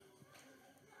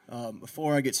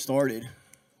Before I get started,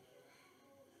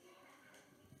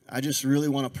 I just really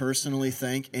want to personally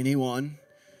thank anyone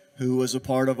who was a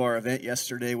part of our event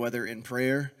yesterday, whether in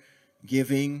prayer,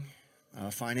 giving,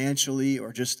 financially,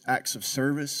 or just acts of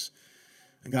service.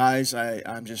 Guys,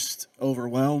 I'm just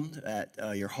overwhelmed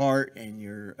at your heart and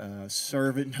your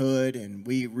servanthood, and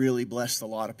we really blessed a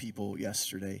lot of people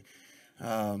yesterday.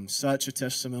 Such a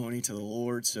testimony to the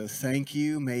Lord, so thank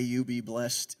you. May you be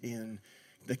blessed in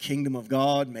the kingdom of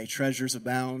God. May treasures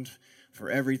abound for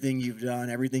everything you've done,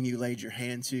 everything you laid your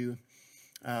hand to.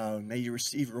 May you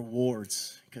receive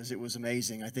rewards, because it was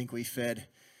amazing. I think we fed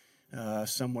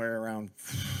somewhere around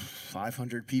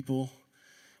 500 people.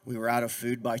 We were out of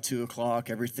food by 2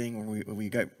 o'clock. Everything, we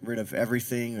got rid of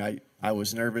everything. I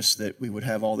was nervous that we would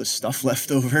have all this stuff left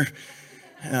over.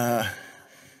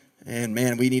 And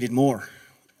man, we needed more.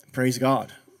 Praise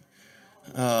God.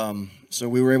 So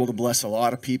we were able to bless a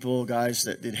lot of people. Guys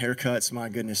that did haircuts, my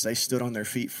goodness, they stood on their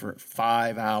feet for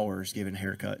 5 hours giving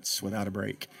haircuts without a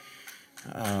break.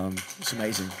 It's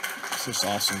amazing. It's just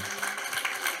awesome.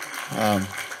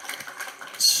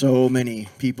 So many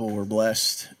people were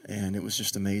blessed, and it was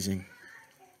just amazing.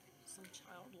 Some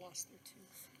child lost their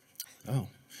tooth. Oh.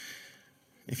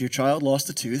 If your child lost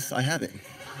a tooth, I have it.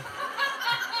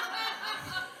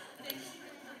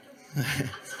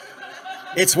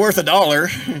 It's worth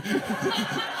 $1.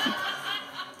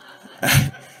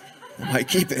 I might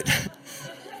keep it.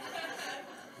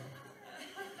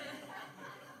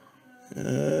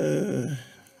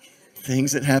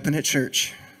 Things that happen at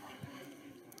church.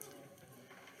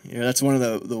 You know, that's one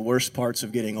of the worst parts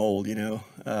of getting old, you know.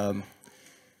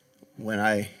 When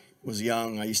I was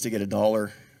young, I used to get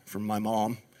 $1 from my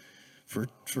mom for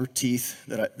teeth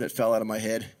that fell out of my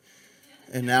head.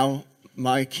 And now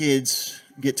my kids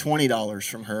get $20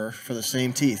 from her for the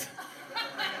same teeth.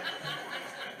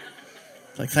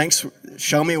 Like, thanks,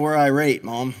 show me where I rate,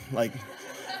 Mom. Like,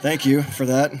 thank you for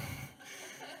that.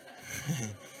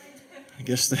 I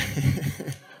guess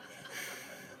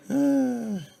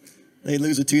they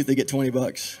lose a tooth, they get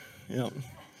 $20. Yep.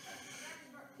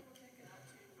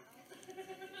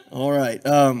 All right.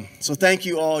 So thank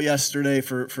you all yesterday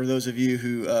for those of you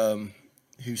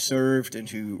who served and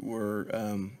who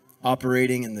were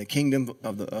operating in the kingdom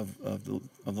of the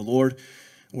Lord.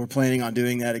 We're planning on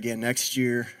doing that again next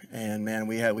year, and man,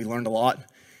 we learned a lot,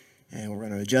 and we're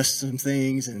going to adjust some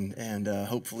things and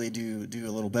hopefully do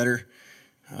a little better.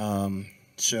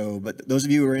 But those of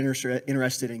you who are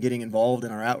interested in getting involved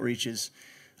in our outreaches,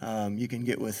 you can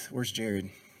get with, where's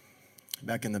Jared?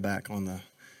 Back in the back on the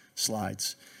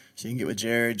slides. So you can get with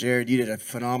Jared. Jared, you did a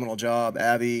phenomenal job.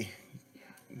 Abby,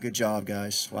 good job,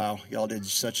 guys. Wow, y'all did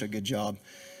such a good job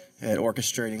at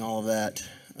orchestrating all of that.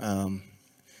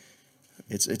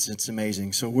 It's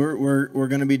amazing. So we're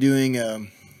going to be doing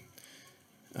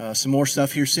some more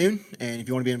stuff here soon, and if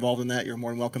you want to be involved in that, you're more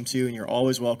than welcome to, and you're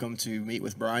always welcome to meet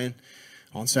with Brian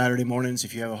on Saturday mornings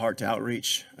if you have a heart to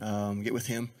outreach. Get with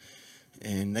him,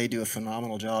 and they do a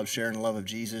phenomenal job sharing the love of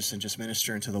Jesus and just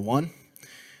ministering to the one,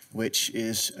 which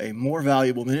is a more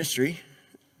valuable ministry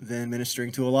than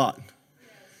ministering to a lot.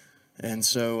 And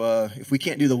so if we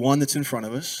can't do the one that's in front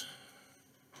of us,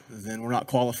 then we're not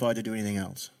qualified to do anything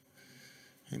else.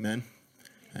 Amen?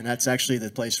 And that's actually the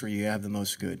place where you have the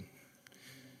most good.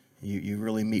 You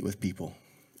really meet with people.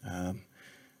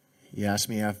 You ask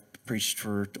me, I've preached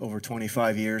for over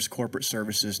 25 years. Corporate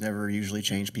services never usually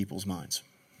change people's minds.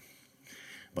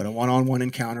 But a one-on-one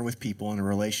encounter with people and a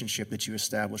relationship that you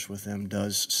establish with them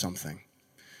does something.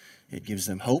 It gives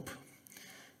them hope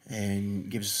and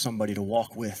gives somebody to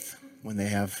walk with when they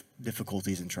have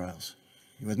difficulties and trials.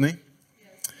 You with me?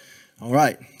 All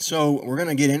right, so we're going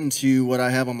to get into what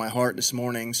I have on my heart this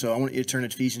morning. So I want you to turn to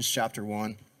Ephesians chapter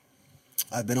 1.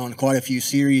 I've been on quite a few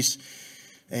series,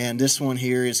 and this one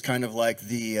here is kind of like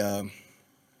the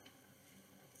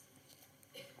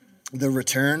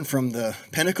return from the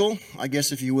pinnacle, I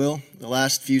guess, if you will. The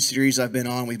last few series I've been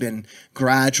on, we've been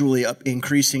gradually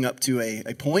increasing up to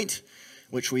a point,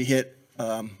 which we hit,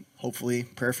 hopefully,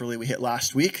 prayerfully, we hit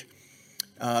last week,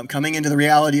 coming into the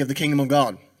reality of the kingdom of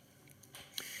God.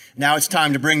 Now it's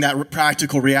time to bring that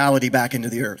practical reality back into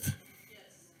the earth.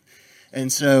 And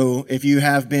so if you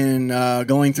have been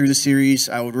going through the series,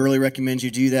 I would really recommend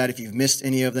you do that. If you've missed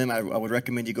any of them, I would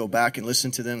recommend you go back and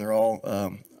listen to them. They're all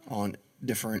on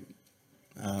different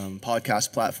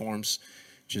podcast platforms.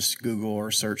 Just Google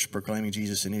or search Proclaiming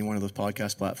Jesus in any one of those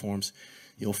podcast platforms.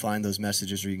 You'll find those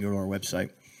messages, or you can go to our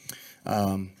website.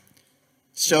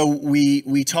 So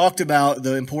we talked about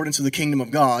the importance of the kingdom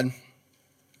of God.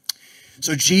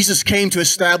 So Jesus came to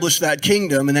establish that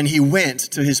kingdom, and then he went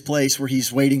to his place where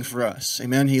he's waiting for us.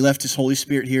 Amen. He left his Holy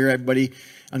Spirit here. Everybody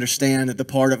understand that the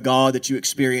part of God that you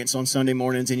experience on Sunday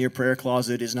mornings in your prayer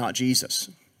closet is not Jesus.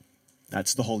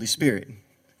 That's the Holy Spirit.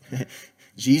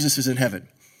 Jesus is in heaven.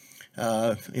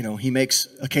 He makes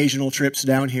occasional trips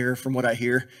down here from what I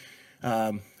hear.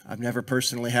 I've never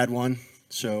personally had one,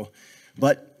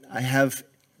 but I have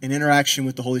an interaction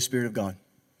with the Holy Spirit of God.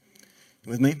 You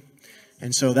with me?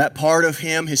 And so that part of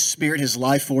him, his spirit, his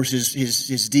life force, his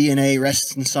DNA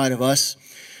rests inside of us.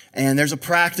 And there's a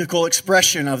practical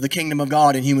expression of the kingdom of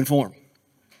God in human form.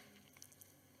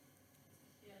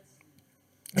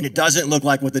 And it doesn't look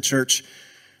like what the church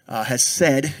has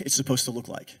said it's supposed to look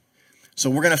like.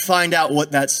 So we're going to find out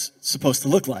what that's supposed to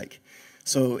look like.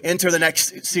 So enter the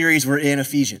next series we're in,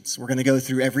 Ephesians. We're going to go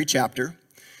through every chapter,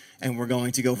 and we're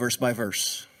going to go verse by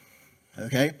verse.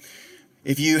 Okay?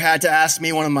 If you had to ask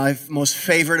me one of my most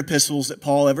favorite epistles that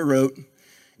Paul ever wrote,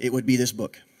 it would be this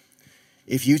book.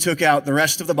 If you took out the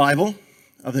rest of the Bible,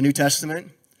 of the New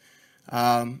Testament,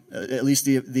 at least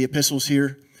the epistles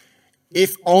here,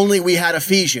 if only we had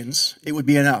Ephesians, it would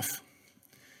be enough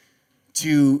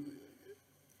to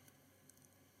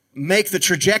make the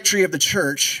trajectory of the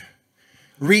church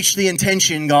reach the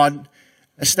intention God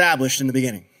established in the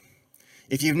beginning.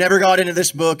 If you've never got into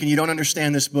this book and you don't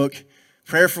understand this book,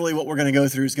 prayerfully what we're going to go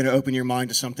through is going to open your mind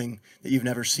to something that you've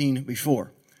never seen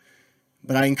before.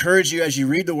 But I encourage you, as you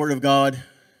read the Word of God,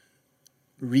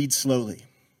 read slowly.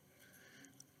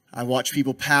 I watch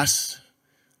people pass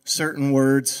certain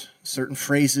words, certain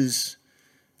phrases,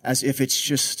 as if it's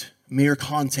just mere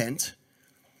content,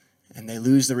 and they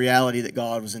lose the reality that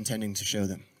God was intending to show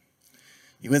them.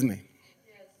 You with me?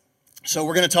 Yes. So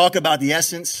we're going to talk about the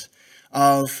essence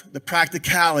of the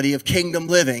practicality of kingdom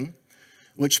living,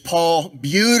 which Paul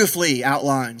beautifully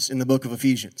outlines in the book of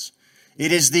Ephesians.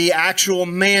 It is the actual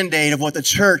mandate of what the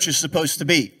church is supposed to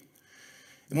be.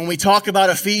 And when we talk about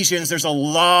Ephesians, there's a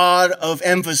lot of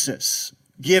emphasis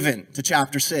given to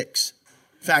chapter 6.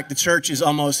 In fact, the church is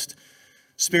almost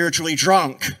spiritually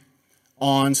drunk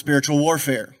on spiritual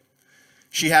warfare.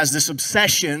 She has this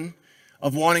obsession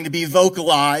of wanting to be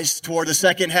vocalized toward the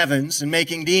second heavens and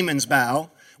making demons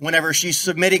bow whenever she's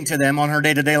submitting to them on her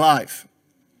day-to-day life.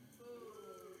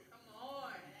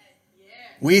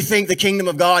 We think the kingdom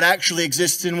of God actually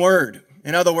exists in word.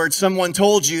 In other words, someone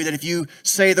told you that if you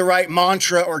say the right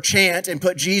mantra or chant and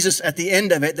put Jesus at the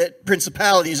end of it, that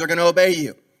principalities are going to obey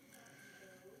you.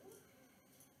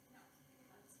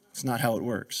 It's not how it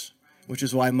works, which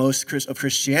is why most of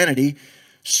Christianity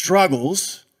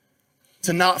struggles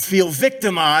to not feel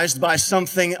victimized by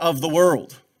something of the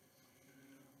world.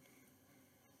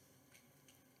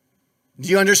 Do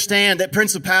you understand that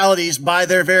principalities, by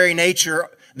their very nature,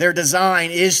 their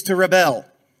design is to rebel?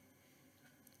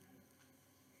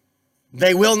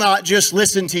 They will not just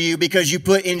listen to you because you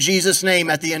put in Jesus' name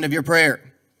at the end of your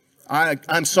prayer.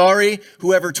 I'm sorry,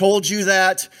 whoever told you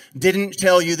that didn't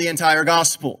tell you the entire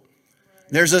gospel.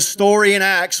 There's a story in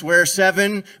Acts where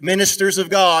 7 ministers of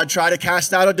God try to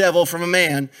cast out a devil from a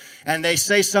man, and they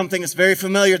say something that's very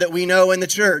familiar that we know in the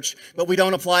church, but we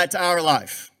don't apply it to our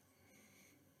life.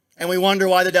 And we wonder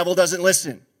why the devil doesn't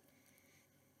listen.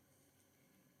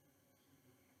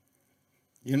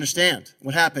 You understand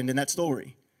what happened in that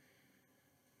story?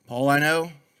 Paul I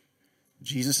know,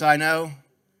 Jesus I know,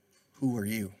 who are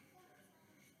you?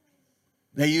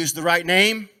 They used the right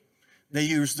name, they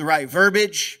used the right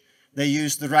verbiage, they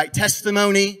used the right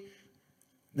testimony,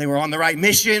 they were on the right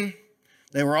mission,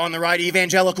 they were on the right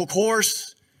evangelical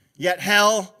course, yet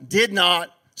hell did not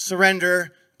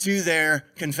surrender to their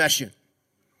confession.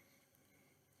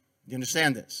 You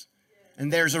understand this?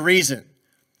 And there's a reason.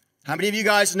 How many of you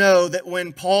guys know that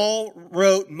when Paul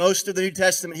wrote most of the New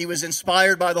Testament, he was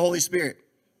inspired by the Holy Spirit?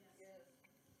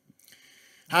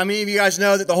 How many of you guys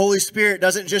know that the Holy Spirit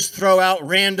doesn't just throw out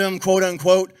random,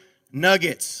 quote-unquote,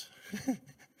 nuggets?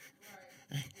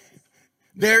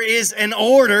 There is an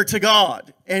order to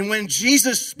God. And when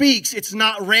Jesus speaks, it's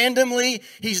not randomly.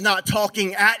 He's not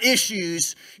talking at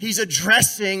issues. He's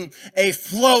addressing a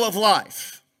flow of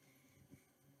life.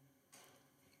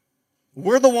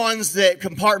 We're the ones that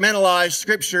compartmentalize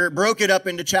Scripture, broke it up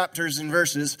into chapters and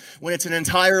verses when it's an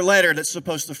entire letter that's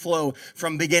supposed to flow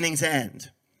from beginning to end.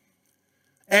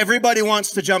 Everybody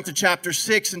wants to jump to chapter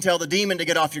 6 and tell the demon to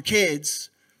get off your kids,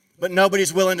 but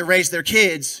nobody's willing to raise their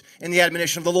kids in the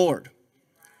admonition of the Lord.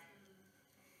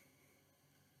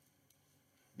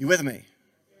 You with me?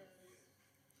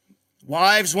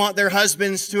 Wives want their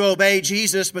husbands to obey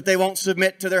Jesus, but they won't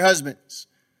submit to their husbands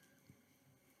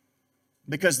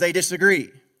because they disagree.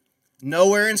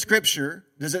 Nowhere in Scripture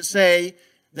does it say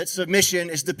that submission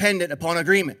is dependent upon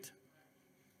agreement.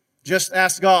 Just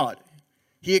ask God.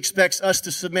 He expects us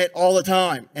to submit all the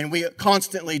time, and we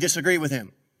constantly disagree with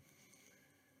him.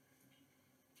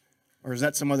 Or is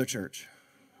that some other church?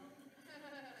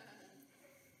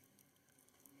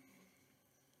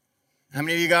 How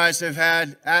many of you guys have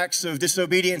had acts of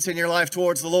disobedience in your life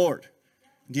towards the Lord?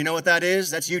 Do you know what that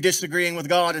is? That's you disagreeing with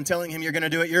God and telling him you're going to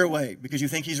do it your way because you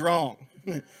think he's wrong.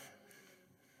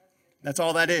 That's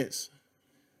all that is.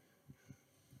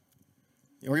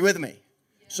 Are you with me?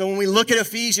 So when we look at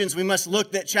Ephesians, we must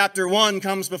look that chapter 1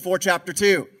 comes before chapter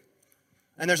 2.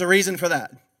 And there's a reason for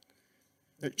that.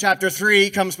 Chapter 3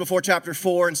 comes before chapter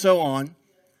 4 and so on.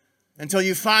 Until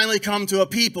you finally come to a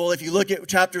people, if you look at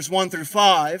chapters 1 through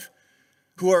 5,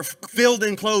 who are filled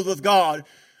and clothed with God,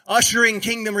 ushering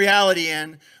kingdom reality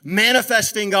in,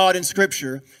 manifesting God in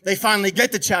Scripture. They finally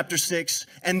get to chapter 6,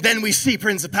 and then we see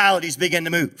principalities begin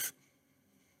to move.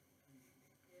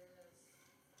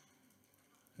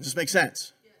 Does this make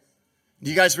sense? Do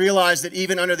you guys realize that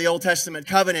even under the Old Testament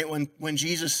covenant, when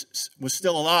Jesus was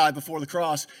still alive before the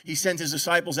cross, he sent his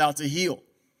disciples out to heal.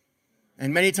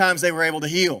 And many times they were able to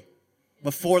heal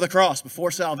before the cross,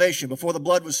 before salvation, before the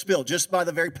blood was spilled, just by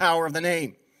the very power of the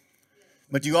name.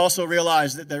 But you also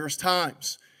realize that there was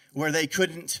times where they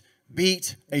couldn't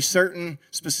beat a certain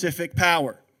specific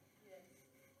power.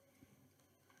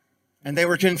 And they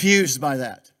were confused by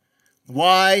that.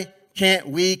 Why can't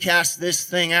we cast this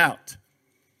thing out?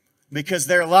 Because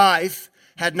their life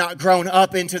had not grown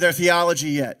up into their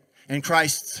theology yet, and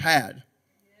Christ's had.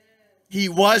 He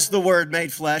was the Word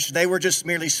made flesh. They were just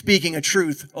merely speaking a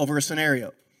truth over a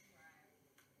scenario.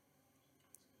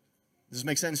 Does this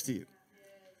make sense to you?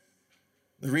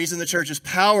 The reason the church is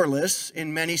powerless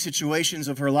in many situations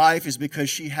of her life is because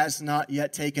she has not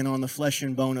yet taken on the flesh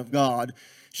and bone of God.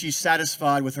 She's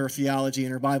satisfied with her theology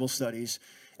and her Bible studies.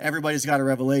 Everybody's got a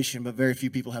revelation, but very few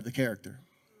people have the character.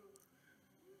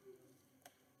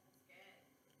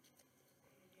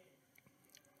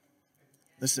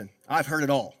 Listen, I've heard it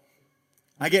all.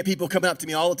 I get people coming up to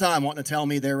me all the time wanting to tell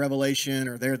me their revelation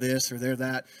or their this or their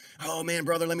that. Oh, man,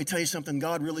 brother, let me tell you something.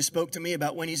 God really spoke to me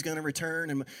about when he's going to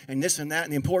return and this and that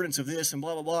and the importance of this and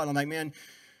blah, blah, blah. And I'm like, man,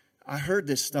 I heard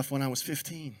this stuff when I was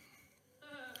 15.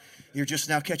 You're just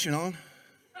now catching on?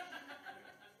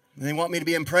 And they want me to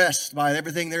be impressed by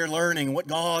everything they're learning and what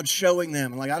God's showing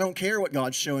them. I'm like, I don't care what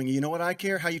God's showing you. You know what I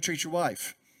care? How you treat your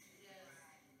wife.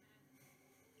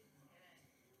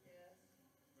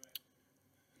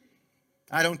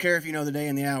 I don't care if you know the day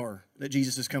and the hour that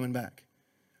Jesus is coming back.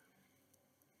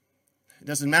 It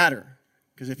doesn't matter,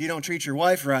 because if you don't treat your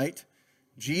wife right,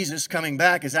 Jesus coming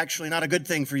back is actually not a good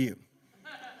thing for you.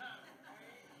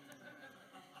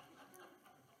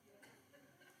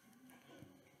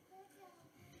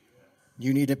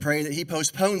 You need to pray that he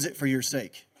postpones it for your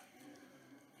sake.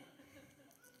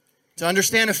 To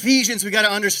understand Ephesians, we got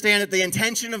to understand that the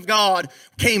intention of God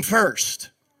came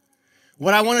first.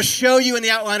 What I want to show you in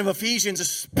the outline of Ephesians,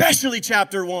 especially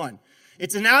chapter 1,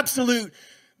 it's an absolute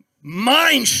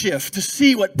mind shift to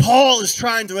see what Paul is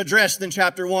trying to address in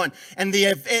chapter 1 and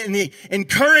the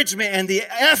encouragement and the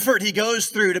effort he goes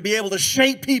through to be able to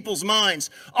shape people's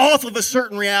minds off of a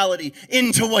certain reality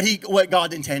into what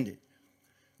God intended.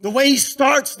 The way he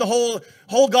starts the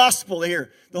whole gospel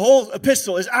here, the whole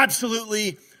epistle is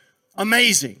absolutely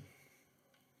amazing.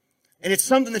 And it's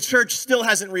something the church still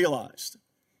hasn't realized.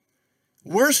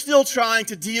 We're still trying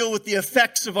to deal with the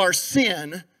effects of our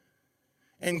sin,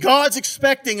 and God's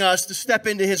expecting us to step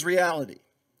into his reality.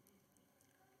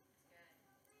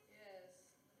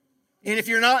 And if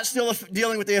you're not still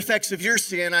dealing with the effects of your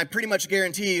sin, I pretty much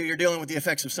guarantee you're dealing with the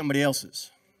effects of somebody else's.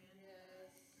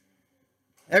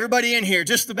 Everybody in here,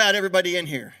 just about everybody in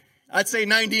here, I'd say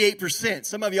 98%.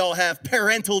 Some of y'all have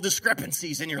parental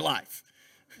discrepancies in your life.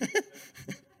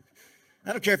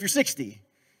 I don't care if you're 60.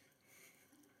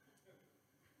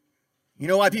 You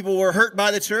know why people were hurt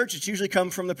by the church? It's usually come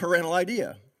from the parental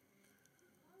idea.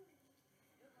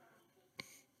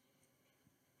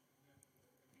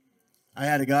 I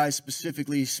had a guy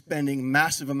specifically spending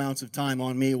massive amounts of time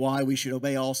on me why we should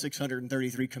obey all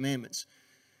 633 commandments.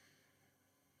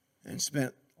 And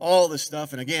spent all this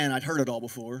stuff, and again, I'd heard it all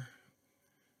before.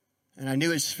 And I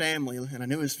knew his family, and I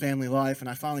knew his family life, and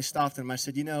I finally stopped him. I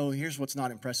said, you know, here's what's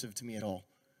not impressive to me at all.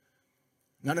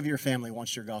 None of your family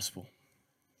wants your gospel.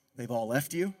 They've all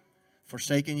left you,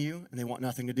 forsaken you, and they want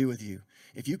nothing to do with you.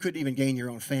 If you couldn't even gain your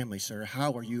own family, sir,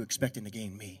 how are you expecting to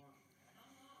gain me?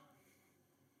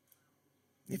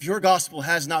 If your gospel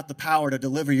has not the power to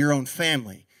deliver your own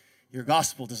family, your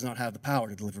gospel does not have the power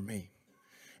to deliver me.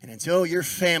 And until your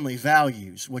family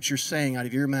values what you're saying out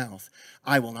of your mouth,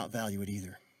 I will not value it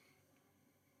either.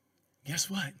 guess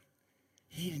what?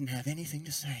 He didn't have anything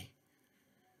to say.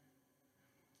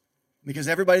 Because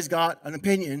everybody's got an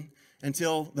opinion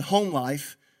until the home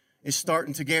life is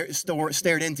starting to get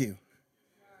stared into.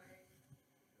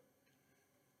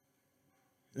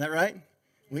 Is that right?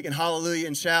 We can hallelujah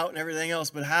and shout and everything else,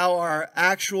 but how our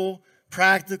actual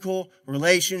practical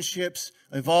relationships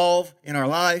evolve in our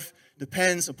life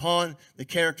depends upon the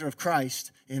character of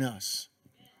Christ in us.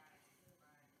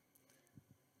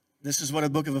 This is what the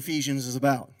book of Ephesians is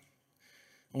about.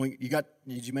 Did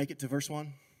you make it to verse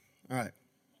 1? All right.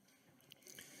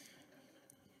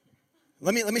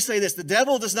 Let me say this. The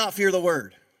devil does not fear the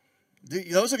word.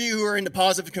 Those of you who are into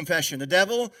positive confession, the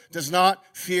devil does not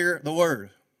fear the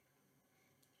word.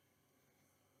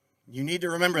 You need to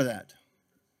remember that.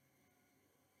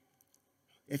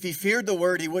 If he feared the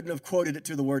word, he wouldn't have quoted it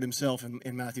to the word himself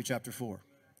in Matthew chapter 4.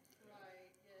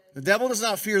 The devil does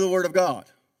not fear the word of God.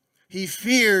 He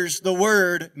fears the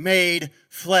word made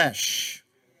flesh.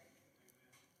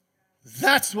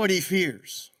 That's what he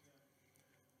fears.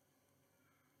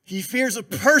 He fears a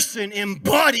person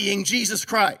embodying Jesus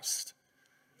Christ.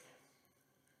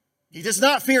 He does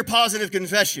not fear positive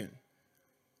confession.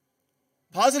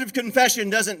 Positive confession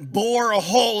doesn't bore a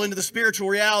hole into the spiritual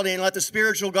reality and let the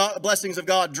spiritual blessings of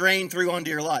God drain through onto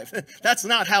your life. That's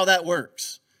not how that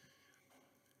works.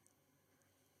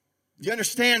 You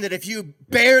understand that if you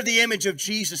bear the image of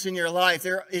Jesus in your life,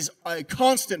 there is a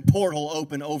constant portal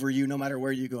open over you no matter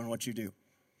where you go and what you do.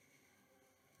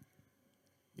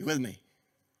 You with me?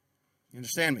 You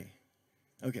understand me?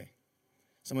 Okay.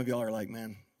 Some of y'all are like,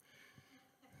 man.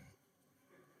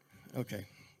 Okay.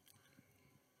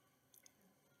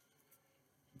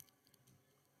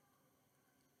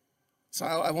 So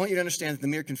I want you to understand that the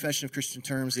mere confession of Christian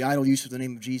terms, the idle use of the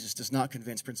name of Jesus, does not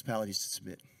convince principalities to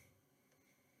submit.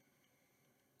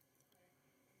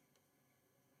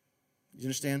 You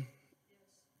understand?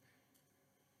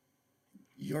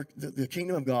 The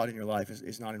kingdom of God in your life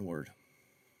is not in word.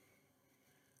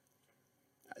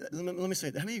 Let me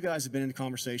say, how many of you guys have been in a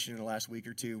conversation in the last week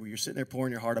or two where you're sitting there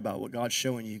pouring your heart about what God's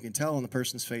showing you? You can tell on the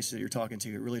person's face that you're talking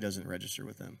to, it really doesn't register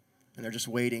with them. And they're just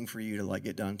waiting for you to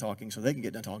get done talking so they can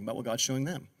get done talking about what God's showing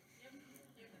them.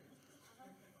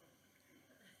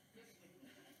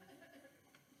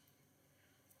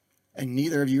 And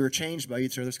neither of you are changed by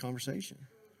each other's conversation.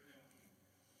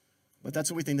 But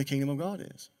that's what we think the kingdom of God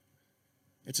is.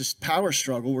 It's this power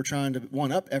struggle. We're trying to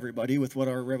one-up everybody with what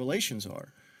our revelations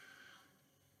are.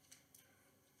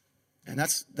 And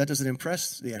that doesn't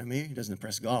impress the enemy. It doesn't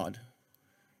impress God.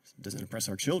 It doesn't impress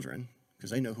our children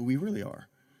because they know who we really are.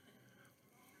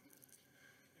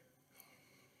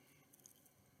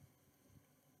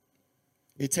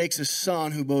 It takes a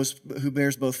son who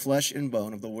bears both flesh and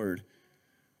bone of the word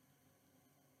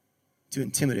to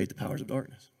intimidate the powers of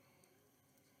darkness.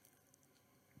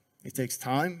 It takes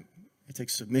time. It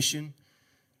takes submission.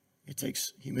 It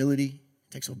takes humility.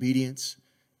 It takes obedience.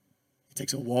 It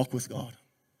takes a walk with God.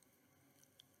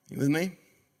 You with me?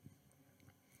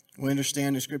 We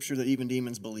understand in Scripture that even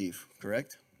demons believe,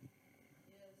 correct?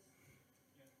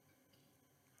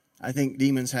 I think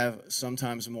demons have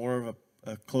sometimes more of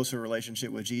a closer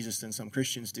relationship with Jesus than some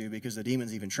Christians do because the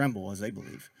demons even tremble as they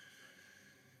believe.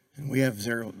 And we have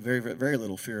very, very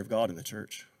little fear of God in the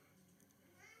church.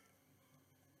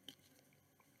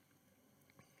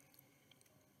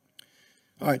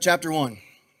 All right, chapter 1.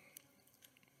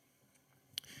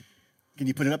 Can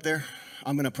you put it up there?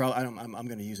 I'm going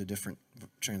to use a different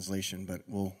translation, but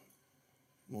we'll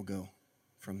go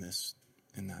from this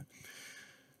and that.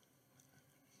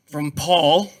 From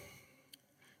Paul,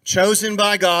 chosen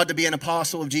by God to be an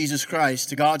apostle of Jesus Christ,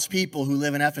 to God's people who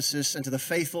live in Ephesus and to the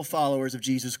faithful followers of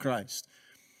Jesus Christ.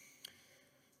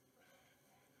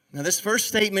 Now, this first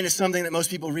statement is something that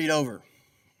most people read over.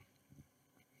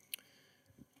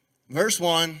 Verse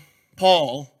 1,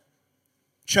 Paul,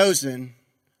 chosen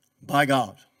by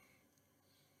God.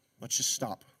 Let's just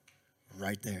stop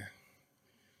right there.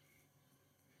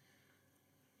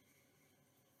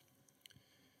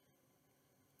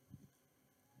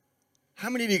 How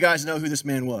many of you guys know who this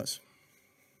man was?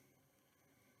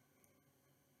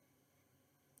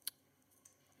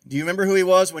 Do you remember who he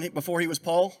was before he was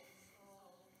Paul?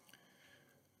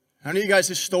 How many of you guys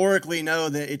historically know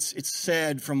that it's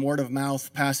said from word of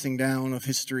mouth passing down of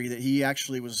history that he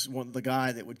actually was the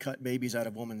guy that would cut babies out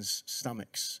of women's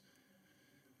stomachs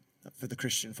for the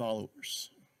Christian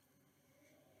followers?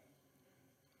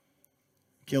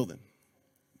 Killed them.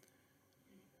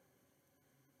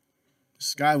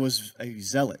 This guy was a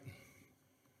zealot.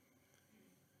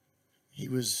 He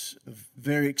was a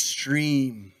very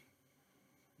extreme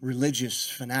religious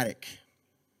fanatic.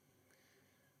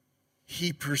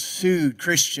 He pursued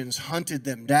Christians, hunted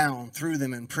them down, threw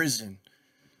them in prison,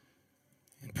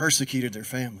 and persecuted their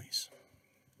families.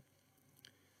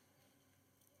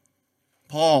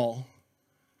 Paul,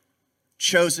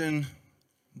 chosen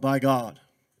by God.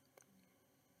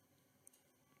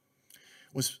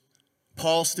 Was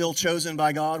Paul still chosen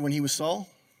by God when he was Saul?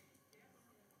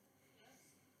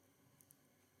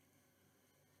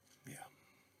 Yeah.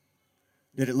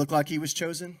 Did it look like he was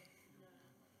chosen?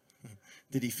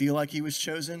 Did he feel like he was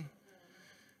chosen?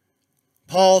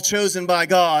 Paul, chosen by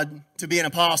God to be an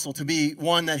apostle, to be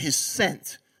one that is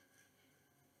sent.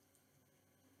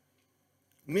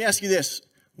 Let me ask you this.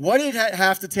 What did it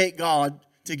have to take God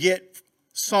to get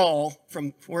Saul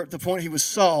from the point he was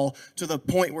Saul to the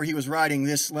point where he was writing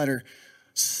this letter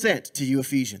sent to you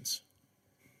Ephesians?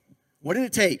 What did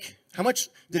it take? How much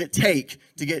did it take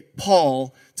to get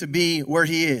Paul to be where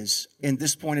he is in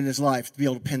this point in his life to be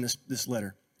able to pen this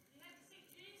letter?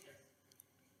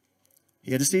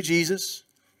 He had to see Jesus.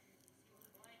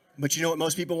 But you know what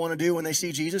most people want to do when they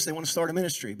see Jesus? They want to start a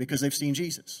ministry because they've seen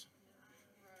Jesus.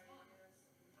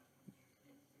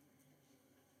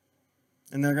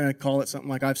 And they're going to call it something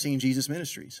like, I've seen Jesus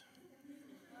Ministries.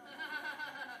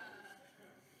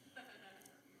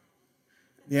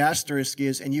 The asterisk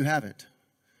is, and you haven't.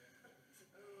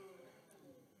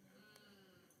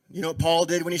 You know what Paul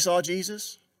did when he saw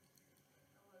Jesus?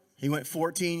 He went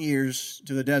 14 years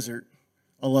to the desert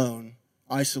alone,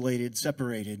 isolated,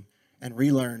 separated, and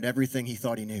relearned everything he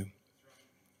thought he knew.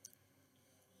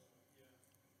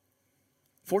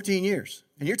 14 years.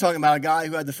 And you're talking about a guy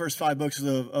who had the first 5 books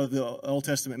of the Old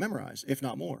Testament memorized, if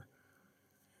not more.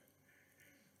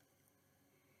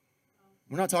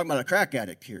 We're not talking about a crack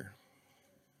addict here.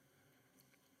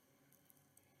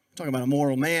 We're talking about a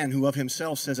moral man who of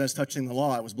himself says, as touching the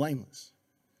law, I was blameless.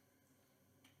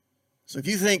 So if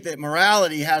you think that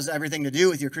morality has everything to do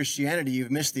with your Christianity,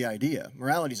 you've missed the idea.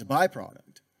 Morality is a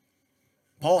byproduct.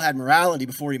 Paul had morality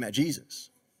before he met Jesus.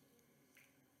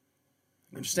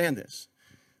 Understand this.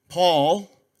 Paul,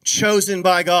 chosen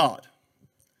by God.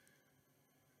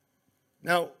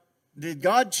 Now, did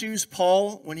God choose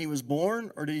Paul when he was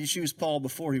born, or did he choose Paul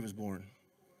before he was born?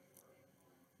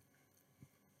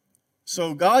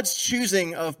 So God's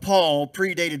choosing of Paul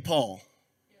predated Paul.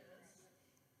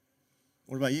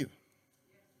 What about you?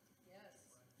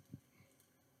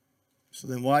 So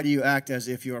then why do you act as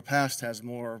if your past has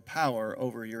more power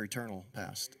over your eternal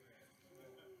past?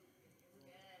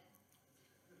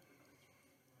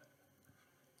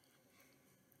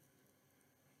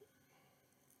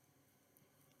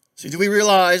 See, do we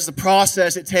realize the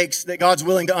process it takes that God's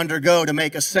willing to undergo to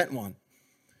make a sent one?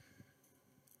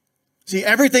 See,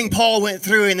 everything Paul went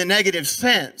through in the negative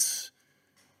sense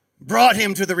brought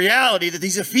him to the reality that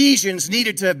these Ephesians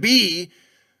needed to be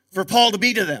for Paul to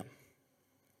be to them.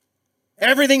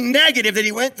 Everything negative that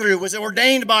he went through was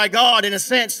ordained by God in a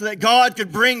sense so that God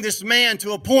could bring this man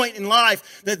to a point in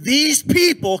life that these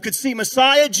people could see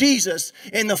Messiah Jesus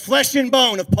in the flesh and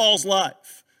bone of Paul's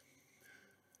life.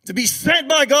 To be sent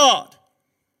by God.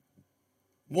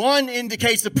 One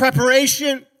indicates the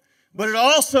preparation, but it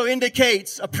also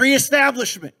indicates a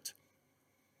pre-establishment.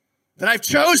 That I've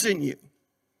chosen you.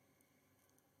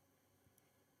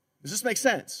 Does this make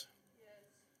sense?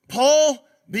 Paul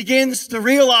begins to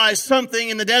realize something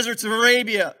in the deserts of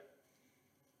Arabia.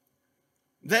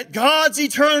 That God's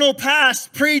eternal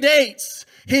past predates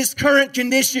his current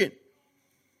condition.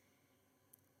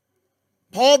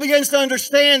 Paul begins to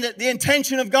understand that the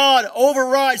intention of God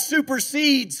overrides,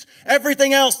 supersedes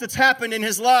everything else that's happened in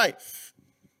his life.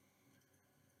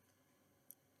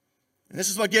 And this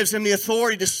is what gives him the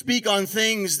authority to speak on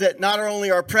things that not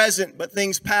only are present, but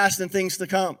things past and things to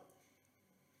come.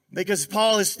 Because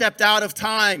Paul has stepped out of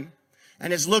time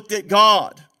and has looked at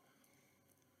God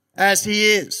as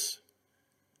he is.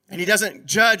 And he doesn't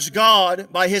judge God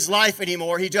by his life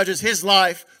anymore. He judges his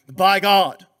life by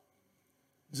God.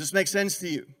 Does this make sense to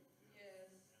you?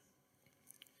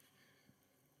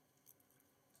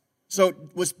 So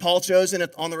was Paul chosen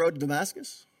on the road to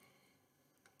Damascus?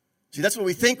 See, that's what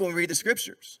we think when we read the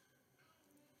scriptures.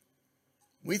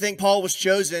 We think Paul was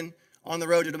chosen on the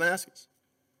road to Damascus.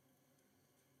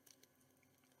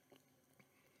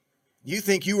 You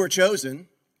think you were chosen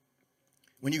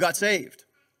when you got saved.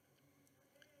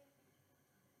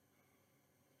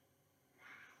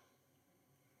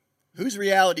 Whose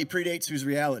reality predates whose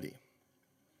reality?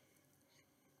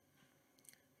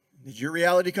 Did your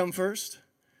reality come first?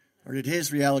 Or did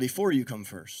his reality for you come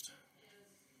first?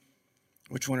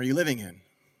 Which one are you living in?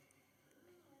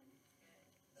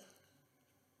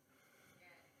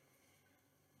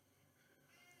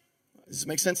 Does this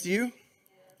make sense to you?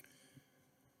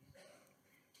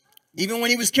 Even when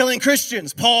he was killing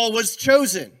Christians, Paul was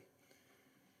chosen.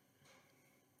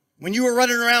 When you were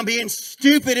running around being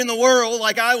stupid in the world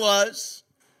like I was,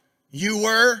 you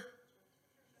were.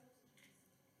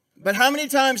 But how many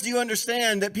times do you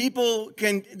understand that people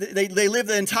they live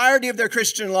the entirety of their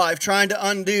Christian life trying to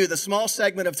undo the small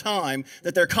segment of time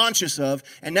that they're conscious of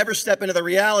and never step into the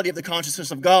reality of the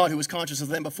consciousness of God who was conscious of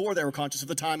them before they were conscious of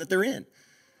the time that they're in?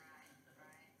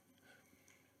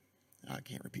 I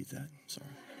can't repeat that. Sorry.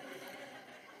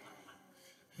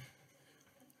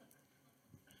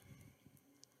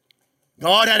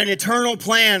 God had an eternal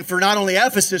plan for not only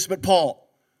Ephesus, but Paul.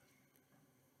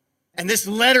 And this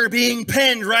letter being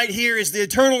penned right here is the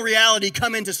eternal reality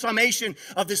come into summation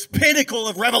of this pinnacle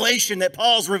of revelation that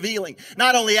Paul's revealing.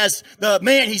 Not only as the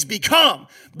man he's become,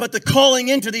 but the calling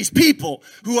into these people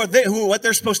who are what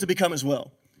they're supposed to become as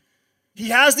well. He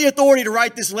has the authority to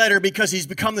write this letter because he's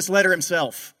become this letter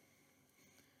himself.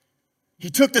 He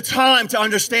took the time to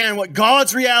understand what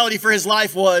God's reality for his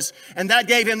life was, and that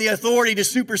gave him the authority to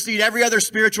supersede every other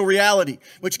spiritual reality,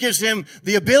 which gives him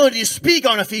the ability to speak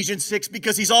on Ephesians 6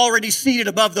 because he's already seated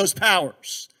above those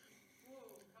powers.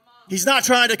 He's not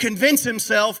trying to convince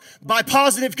himself by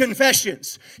positive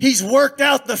confessions. He's worked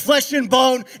out the flesh and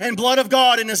bone and blood of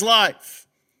God in his life.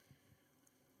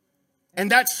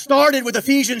 And that started with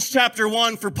Ephesians chapter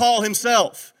 1 for Paul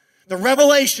himself, the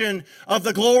revelation of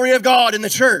the glory of God in the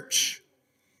church.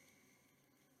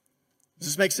 Does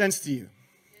this make sense to you?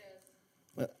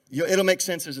 Yes. It'll make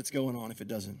sense as it's going on if it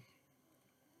doesn't.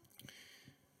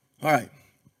 All right.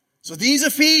 So these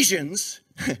Ephesians,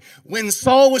 when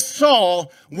Saul was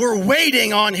Saul, were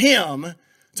waiting on him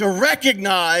to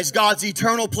recognize God's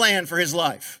eternal plan for his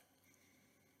life.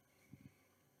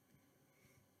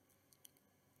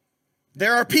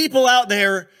 There are people out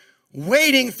there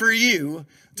waiting for you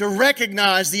to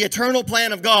recognize the eternal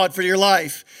plan of God for your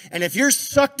life. And if you're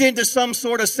sucked into some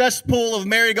sort of cesspool of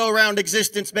merry-go-round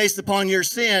existence based upon your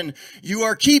sin, you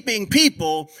are keeping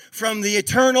people from the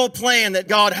eternal plan that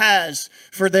God has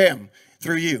for them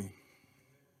through you.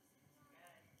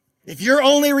 If your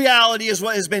only reality is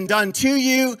what has been done to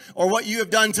you or what you have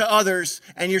done to others,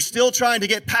 and you're still trying to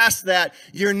get past that,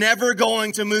 you're never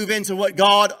going to move into what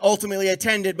God ultimately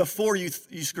intended before you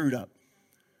screwed up.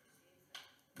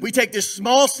 We take this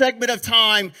small segment of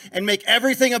time and make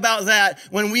everything about that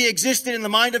when we existed in the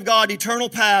mind of God, eternal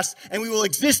past, and we will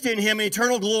exist in Him in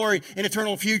eternal glory and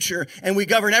eternal future. And we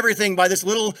govern everything by this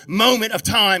little moment of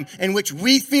time in which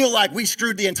we feel like we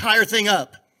screwed the entire thing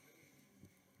up.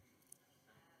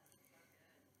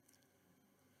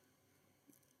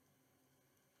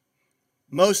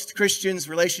 Most Christians'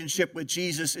 relationship with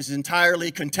Jesus is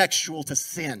entirely contextual to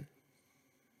sin.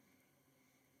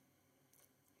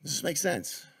 Does this make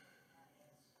sense?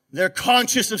 They're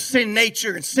conscious of sin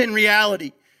nature and sin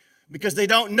reality because they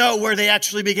don't know where they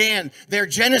actually began. Their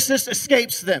Genesis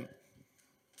escapes them.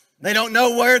 They don't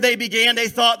know where they began. They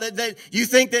thought that you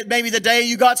think that maybe the day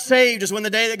you got saved is when the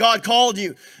day that God called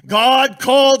you. God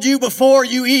called you before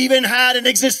you even had an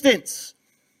existence.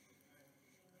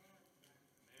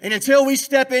 And until we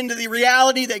step into the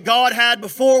reality that God had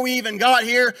before we even got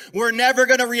here, we're never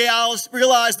going to realize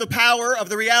the power of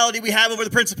the reality we have over the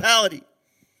principality.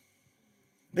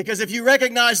 Because if you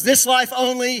recognize this life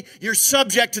only, you're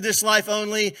subject to this life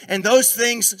only, and those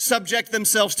things subject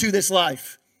themselves to this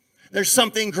life. There's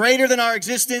something greater than our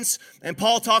existence, and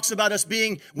Paul talks about us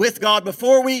being with God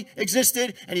before we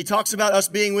existed, and he talks about us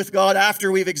being with God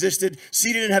after we've existed,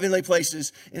 seated in heavenly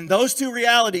places. In those two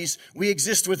realities, we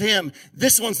exist with Him.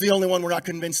 This one's the only one we're not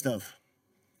convinced of.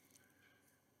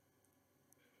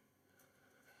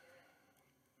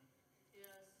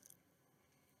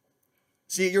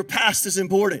 See, your past is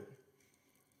important.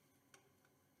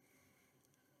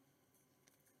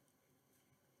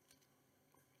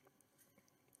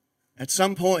 At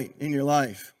some point in your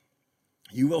life,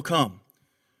 you will come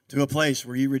to a place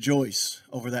where you rejoice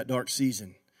over that dark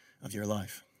season of your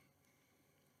life.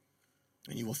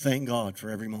 And you will thank God for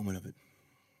every moment of it.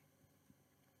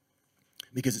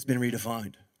 Because it's been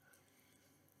redefined.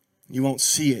 You won't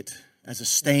see it as a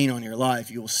stain on your life.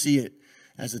 You will see it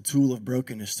as a tool of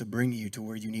brokenness to bring you to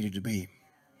where you needed to be.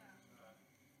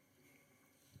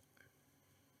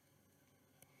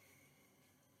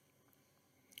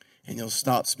 And you'll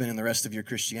stop spending the rest of your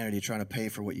Christianity trying to pay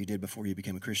for what you did before you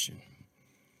became a Christian.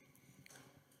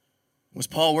 Was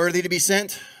Paul worthy to be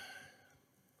sent?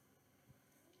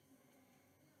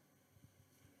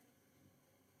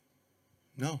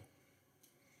 No.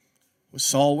 Was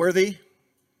Saul worthy?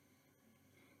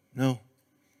 No.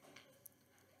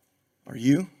 Are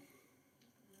you?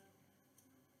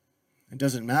 It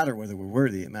doesn't matter whether we're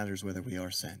worthy. It matters whether we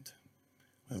are sent,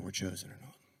 whether we're chosen or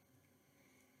not.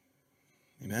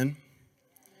 Amen?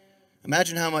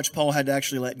 Imagine how much Paul had to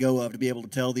actually let go of to be able to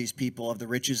tell these people of the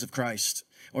riches of Christ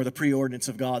or the preordinance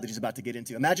of God that he's about to get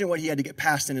into. Imagine what he had to get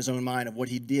past in his own mind of what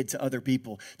he did to other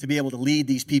people to be able to lead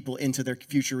these people into their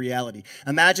future reality.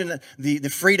 Imagine the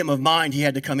freedom of mind he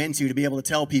had to come into to be able to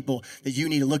tell people that you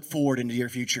need to look forward into your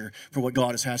future for what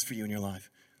God has for you in your life.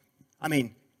 I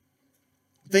mean,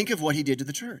 think of what he did to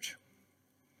the church.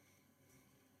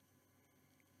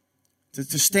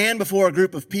 To stand before a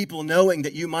group of people knowing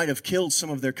that you might have killed some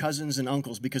of their cousins and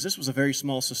uncles, because this was a very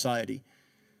small society.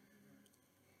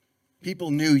 People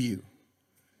knew you.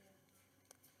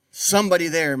 Somebody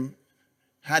there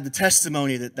had the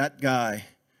testimony that that guy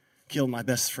killed my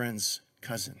best friend's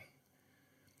cousin.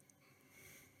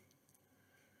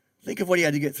 Think of what he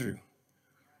had to get through.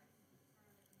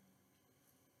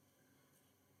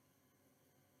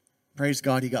 Praise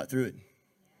God he got through it.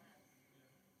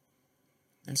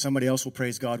 And somebody else will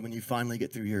praise God when you finally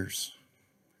get through yours.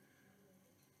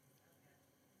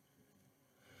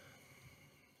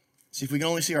 See, if we can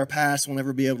only see our past, we'll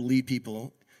never be able to lead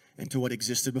people into what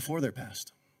existed before their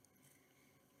past.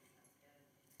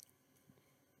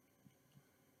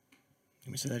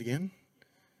 Let me say that again.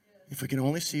 If we can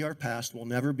only see our past, we'll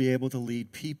never be able to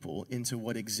lead people into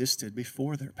what existed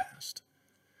before their past.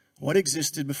 What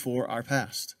existed before our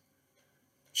past?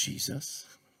 Jesus,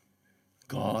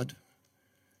 God.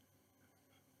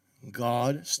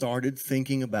 God started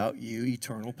thinking about you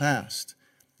eternal past.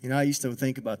 You know, I used to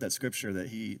think about that scripture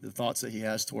that the thoughts that he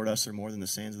has toward us are more than the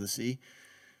sands of the sea.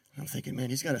 I'm thinking,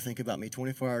 man, he's got to think about me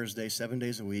 24 hours a day, 7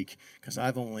 days a week, because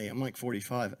I'm like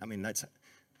 45. I mean, that's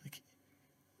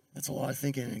a lot of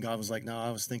thinking. And God was like, no,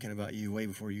 I was thinking about you way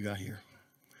before you got here.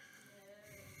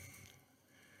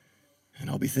 And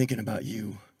I'll be thinking about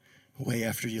you way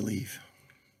after you leave.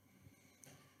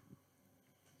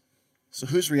 So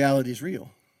whose reality is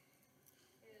real?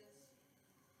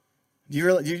 Do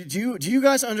you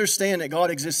guys understand that God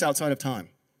exists outside of time?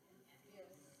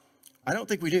 I don't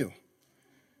think we do.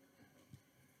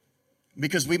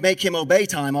 Because we make him obey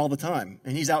time all the time,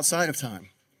 and he's outside of time.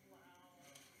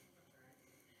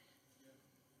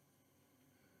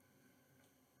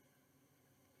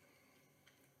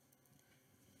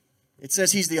 It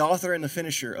says he's the author and the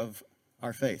finisher of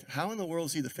our faith. How in the world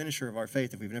is he the finisher of our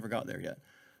faith if we've never got there yet?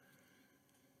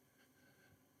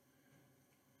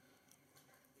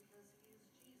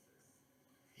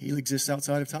 He exists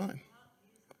outside of time.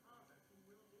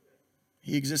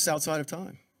 He exists outside of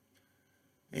time.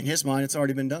 In his mind, it's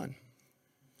already been done.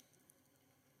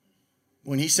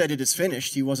 When he said it is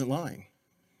finished, he wasn't lying.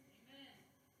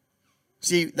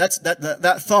 See,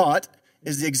 that thought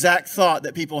is the exact thought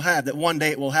that people have, that one day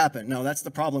it will happen. No, that's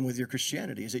the problem with your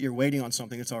Christianity, is that you're waiting on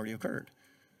something that's already occurred.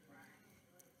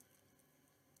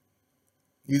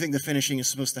 You think the finishing is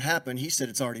supposed to happen. He said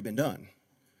it's already been done.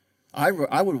 I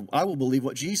will believe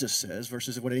what Jesus says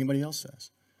versus what anybody else says.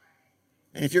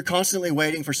 And if you're constantly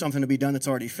waiting for something to be done that's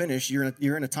already finished, you're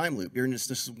in a time loop. You're in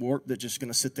this warp that's just going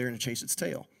to sit there and chase its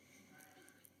tail.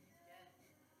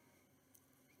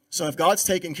 So if God's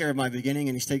taking care of my beginning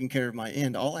and he's taking care of my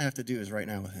end, all I have to do is right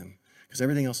now with him, because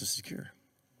everything else is secure.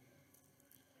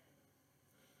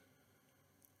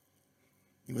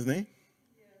 You with me?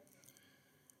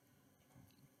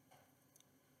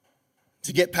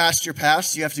 To get past your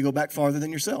past, you have to go back farther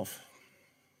than yourself.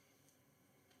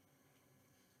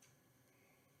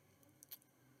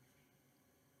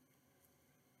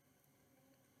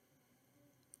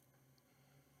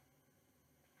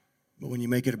 But when you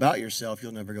make it about yourself,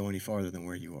 you'll never go any farther than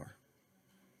where you are.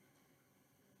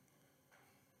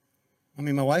 I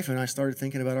mean, my wife and I started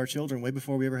thinking about our children way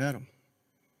before we ever had them.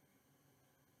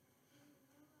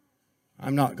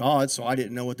 I'm not God, so I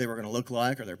didn't know what they were going to look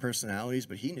like or their personalities,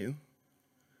 but he knew.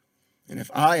 And if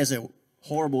I, as a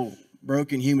horrible,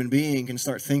 broken human being, can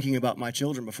start thinking about my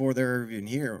children before they're even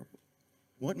here,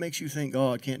 what makes you think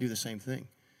God can't do the same thing?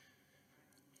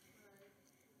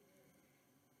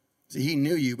 See, he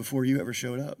knew you before you ever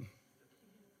showed up.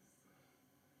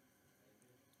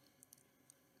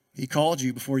 He called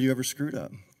you before you ever screwed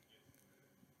up.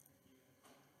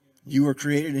 You were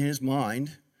created in his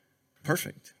mind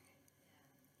perfect.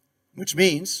 Which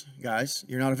means, guys,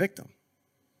 you're not a victim.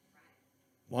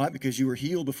 Why? Because you were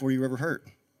healed before you were ever hurt.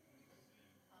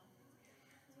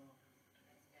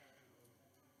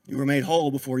 You were made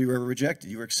whole before you were ever rejected.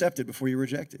 You were accepted before you were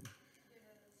rejected.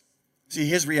 See,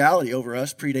 his reality over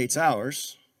us predates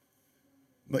ours,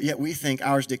 but yet we think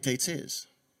ours dictates his.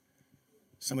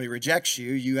 Somebody rejects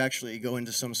you, you actually go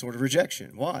into some sort of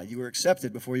rejection. Why? You were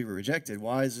accepted before you were rejected.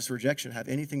 Why does this rejection have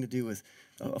anything to do with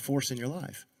a force in your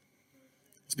life?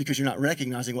 It's because you're not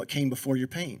recognizing what came before your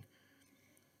pain.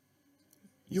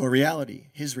 your reality,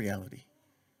 his reality.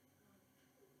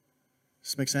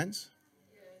 Does this make sense?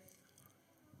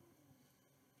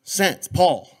 Sent,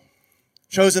 Paul,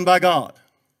 chosen by God.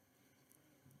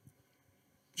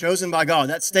 Chosen by God.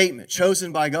 That statement,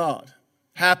 chosen by God,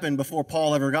 happened before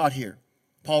Paul ever got here.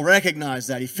 Paul recognized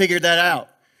that. He figured that out.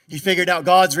 He figured out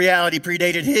God's reality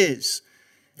predated his.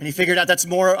 And he figured out that's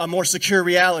a more secure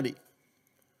reality.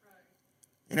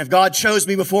 And if God chose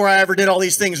me before I ever did all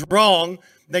these things wrong,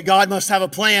 then God must have a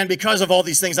plan because of all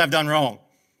these things I've done wrong.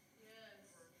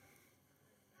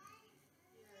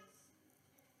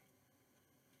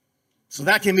 So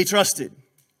that can be trusted.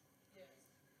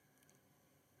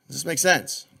 Does this make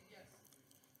sense?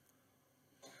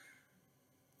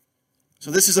 So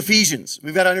this is Ephesians.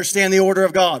 We've got to understand the order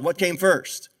of God. What came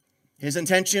first? His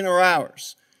intention or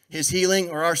ours? His healing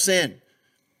or our sin?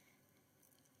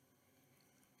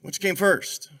 Which came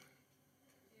first?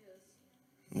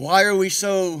 Why are we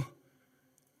so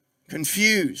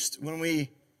confused when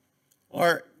we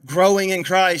are growing in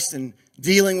Christ and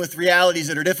dealing with realities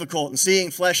that are difficult and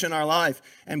seeing flesh in our life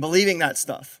and believing that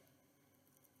stuff?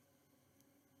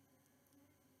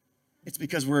 It's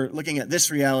because we're looking at this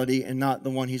reality and not the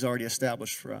one he's already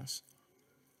established for us.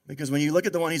 Because when you look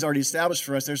at the one he's already established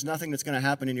for us, there's nothing that's going to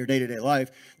happen in your day-to-day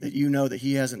life that you know that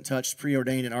he hasn't touched,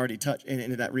 preordained, and already touched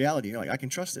into that reality. You're like, I can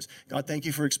trust this. God, thank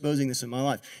you for exposing this in my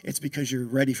life. It's because you're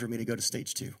ready for me to go to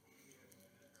stage 2.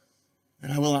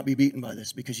 And I will not be beaten by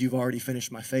this because you've already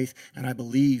finished my faith, and I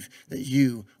believe that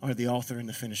you are the author and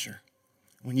the finisher.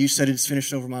 When you said it's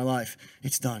finished over my life,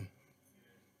 it's done.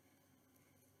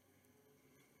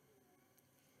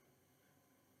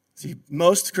 See,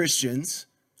 most Christians,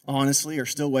 honestly, are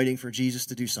still waiting for Jesus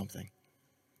to do something.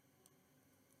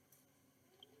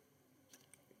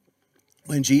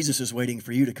 When Jesus is waiting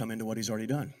for you to come into what he's already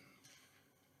done.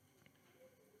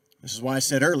 This is why I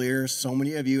said earlier, so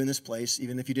many of you in this place,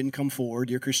 even if you didn't come forward,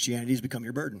 your Christianity has become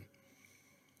your burden.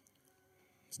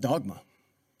 It's dogma.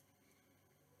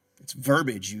 It's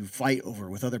verbiage you fight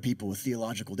over with other people with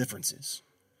theological differences.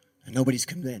 And nobody's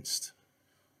convinced.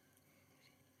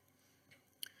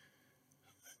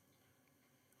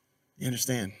 You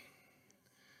understand?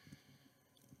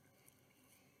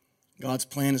 God's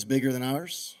plan is bigger than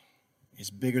ours.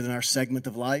 It's bigger than our segment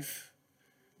of life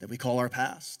that we call our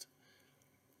past.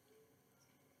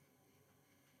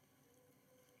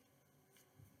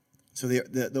 So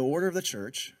the order of the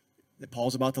church that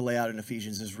Paul's about to lay out in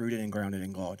Ephesians is rooted and grounded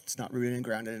in God. It's not rooted and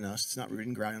grounded in us. It's not rooted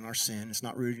and grounded in our sin. It's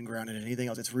not rooted and grounded in anything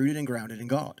else. It's rooted and grounded in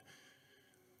God.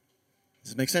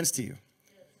 Does it make sense to you?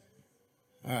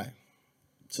 All right.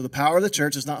 So the power of the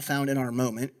church is not found in our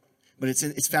moment, but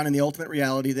it's found in the ultimate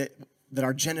reality that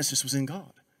our genesis was in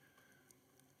God.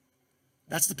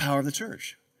 That's the power of the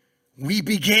church. We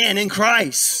began in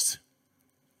Christ.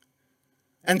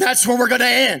 And that's where we're going to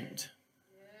end.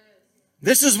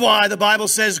 This is why the Bible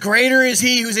says, greater is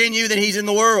he who's in you than he's in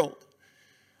the world.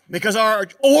 Because our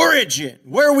origin,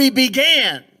 where we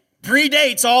began,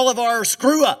 predates all of our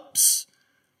screw-ups.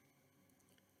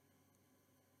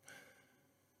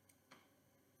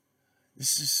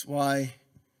 This is why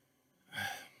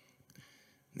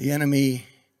the enemy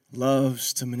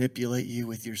loves to manipulate you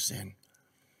with your sin. And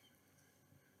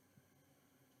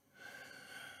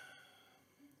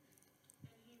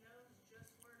he knows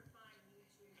just where to find you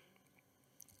too.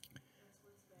 That's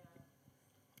what's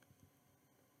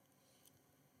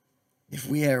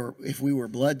bad. If we were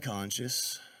blood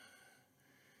conscious,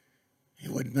 it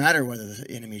wouldn't matter whether the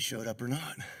enemy showed up or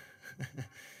not.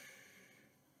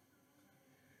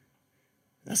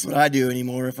 That's what I do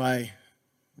anymore. If I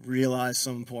realize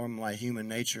some form of my human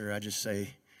nature, I just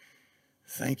say,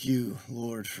 thank you,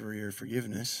 Lord, for your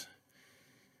forgiveness.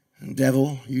 And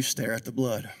devil, you stare at the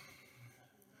blood.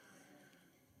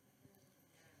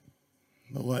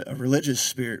 But what a religious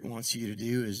spirit wants you to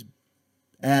do is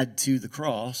add to the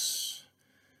cross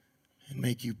and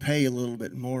make you pay a little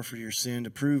bit more for your sin to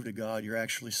prove to God you're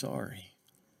actually sorry.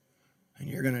 And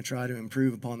you're going to try to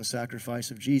improve upon the sacrifice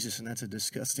of Jesus, and that's a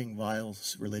disgusting, vile,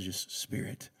 religious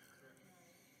spirit.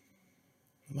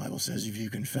 The Bible says if you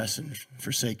confess and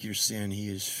forsake your sin, he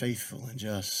is faithful and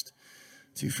just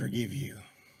to forgive you.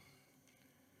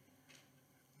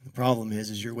 The problem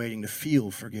is you're waiting to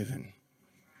feel forgiven.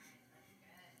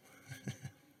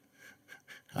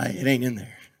 It ain't in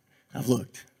there. I've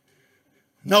looked.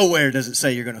 Nowhere does it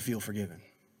say you're going to feel forgiven.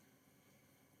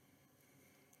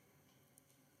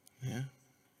 Yeah.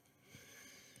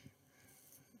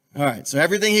 All right, so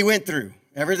everything he went through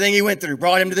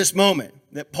brought him to this moment.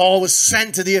 that Paul was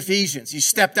sent to the Ephesians. He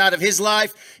stepped out of his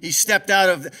life. He stepped out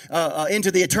of into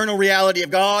the eternal reality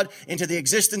of God, into the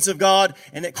existence of God,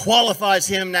 and it qualifies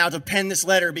him now to pen this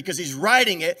letter because he's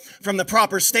writing it from the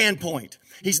proper standpoint.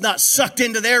 He's not sucked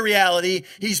into their reality.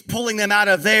 He's pulling them out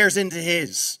of theirs into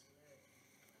his.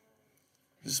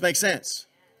 Does this make sense?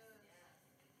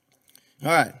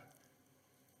 All right.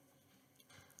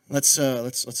 Let's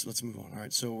move on. All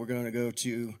right. So we're going to go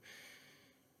to.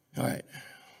 All right.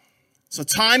 So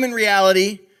time,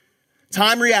 reality,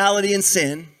 and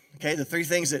sin, okay, the three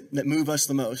things that move us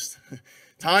the most.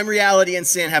 Time, reality, and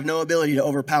sin have no ability to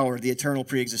overpower the eternal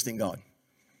pre-existing God.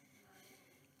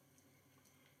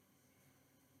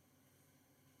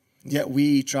 Yet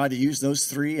we try to use those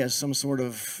three as some sort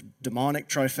of demonic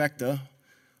trifecta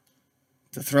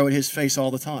to throw at his face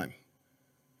all the time.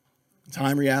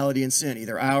 Time, reality, and sin,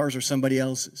 either ours or somebody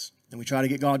else's. And we try to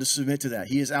get God to submit to that.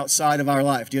 He is outside of our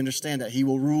life. Do you understand that? He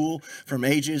will rule from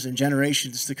ages and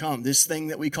generations to come. This thing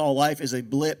that we call life is a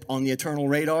blip on the eternal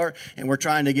radar, and we're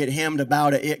trying to get him to bow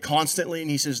to it constantly. And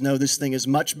he says, no, this thing is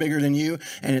much bigger than you.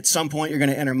 And at some point, you're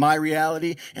going to enter my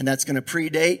reality, and that's going to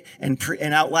predate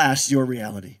and outlast your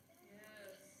reality.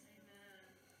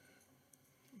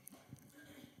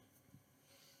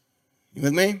 You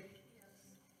with me?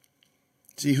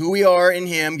 See, who we are in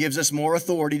him gives us more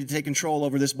authority to take control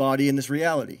over this body and this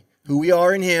reality. Who we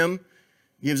are in him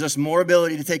gives us more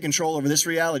ability to take control over this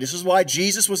reality. This is why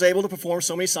Jesus was able to perform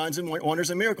so many signs and wonders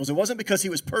and miracles. It wasn't because he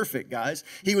was perfect, guys.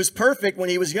 He was perfect when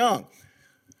he was young.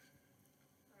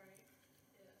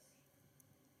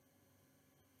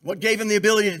 What gave him the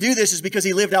ability to do this is because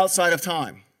he lived outside of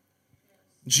time.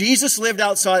 Jesus lived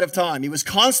outside of time. He was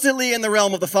constantly in the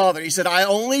realm of the Father. He said, I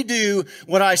only do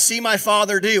what I see my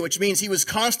Father do, which means he was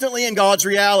constantly in God's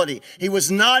reality. He was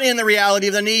not in the reality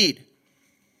of the need.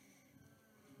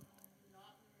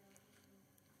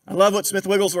 I love what Smith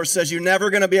Wigglesworth says. You're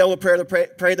never going to be able to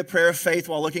pray the prayer of faith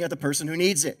while looking at the person who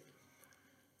needs it.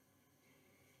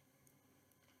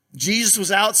 Jesus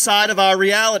was outside of our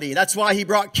reality. That's why he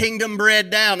brought kingdom bread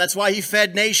down. That's why he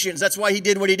fed nations. That's why he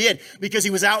did what he did. Because he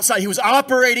was outside. He was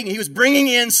operating. He was bringing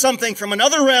in something from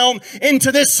another realm into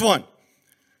this one.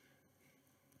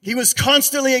 He was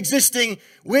constantly existing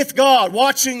with God,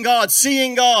 watching God,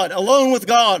 seeing God, alone with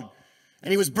God.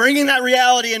 And he was bringing that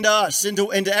reality into us,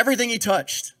 into everything he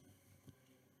touched.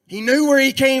 He knew where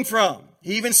he came from.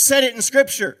 He even said it in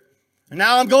Scripture. And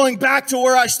now I'm going back to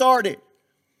where I started.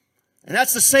 And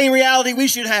that's the same reality we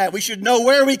should have. We should know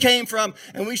where we came from,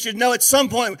 and we should know at some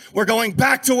point we're going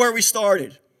back to where we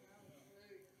started.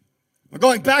 We're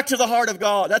going back to the heart of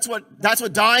God. That's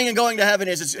what dying and going to heaven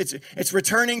is. It's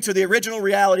returning to the original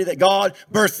reality that God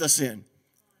birthed us in.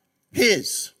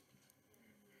 His.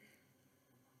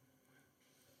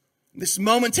 This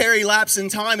momentary lapse in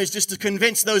time is just to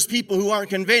convince those people who aren't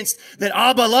convinced that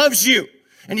Abba loves you,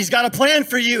 and he's got a plan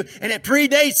for you, and it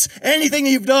predates anything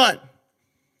you've done.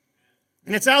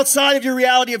 And it's outside of your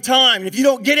reality of time. And if you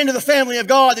don't get into the family of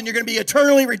God, then you're going to be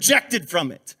eternally rejected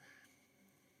from it.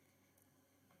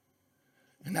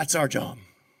 And that's our job.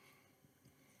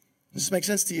 Does this make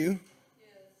sense to you?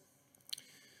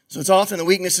 So it's often the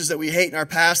weaknesses that we hate in our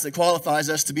past that qualifies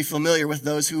us to be familiar with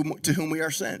those to whom we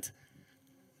are sent.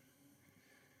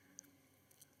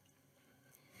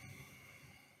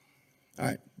 All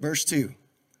right, verse 2.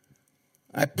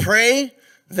 I pray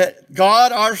that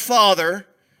God our Father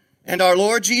and our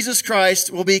Lord Jesus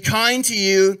Christ will be kind to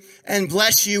you and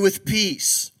bless you with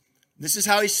peace. This is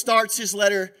how he starts his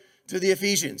letter to the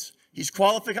Ephesians. He's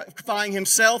qualifying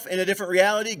himself in a different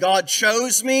reality. God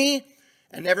chose me,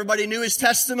 and everybody knew his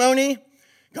testimony.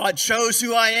 God chose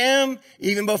who I am,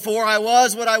 even before I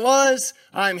was what I was.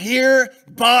 I'm here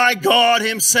by God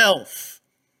himself.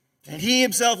 And he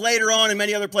himself later on in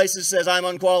many other places says, I'm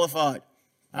unqualified.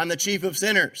 I'm the chief of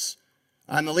sinners.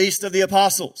 I'm the least of the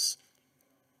apostles.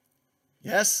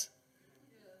 Yes?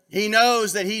 He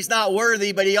knows that he's not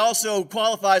worthy, but he also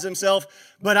qualifies himself,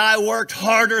 but I worked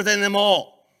harder than them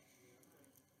all.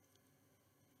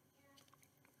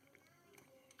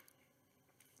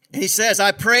 And he says,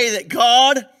 I pray that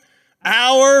God,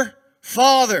 our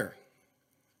Father,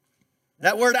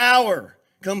 that word our,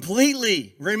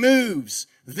 completely removes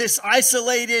this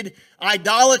isolated,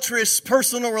 idolatrous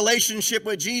personal relationship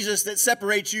with Jesus that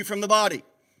separates you from the body.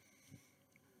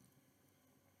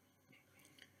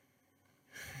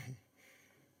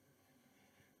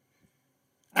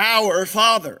 Our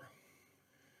Father.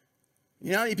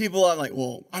 You know, people are like,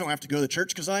 well, I don't have to go to the church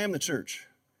because I am the church.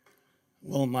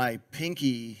 Well, my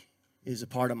pinky is a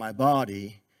part of my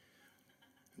body,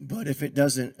 but if it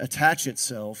doesn't attach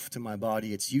itself to my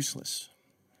body, it's useless.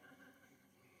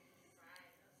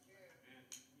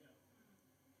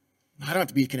 I don't have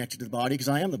to be connected to the body because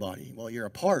I am the body. Well, you're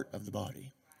a part of the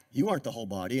body. You aren't the whole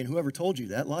body, and whoever told you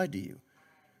that lied to you.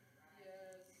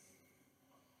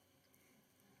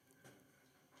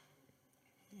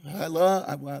 I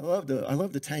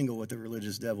love to tangle with the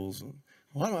religious devils.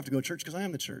 Well, I don't have to go to church because I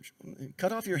am the church.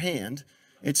 Cut off your hand.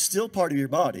 It's still part of your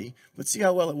body, but see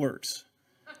how well it works.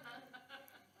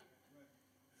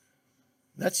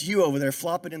 That's you over there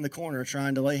flopping in the corner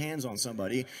trying to lay hands on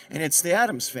somebody, and it's the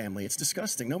Addams family. It's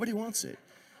disgusting. Nobody wants it.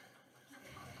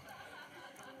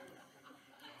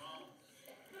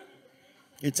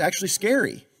 It's actually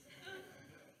scary.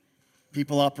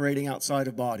 People operating outside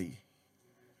of body.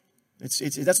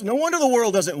 That's no wonder the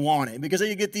world doesn't want it, because then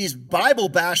you get these Bible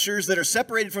bashers that are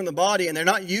separated from the body and they're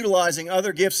not utilizing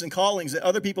other gifts and callings that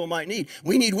other people might need.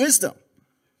 We need wisdom.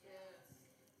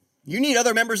 You need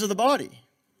other members of the body.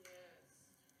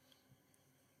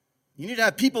 You need to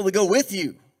have people to go with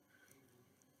you.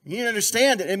 You need to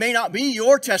understand that it may not be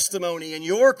your testimony and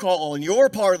your call and your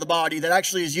part of the body that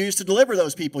actually is used to deliver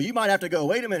those people. You might have to go,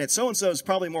 wait a minute, so-and-so is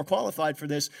probably more qualified for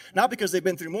this, not because they've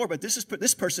been through more, but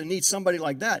this person needs somebody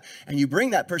like that. And you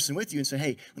bring that person with you and say,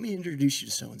 hey, let me introduce you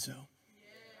to so-and-so.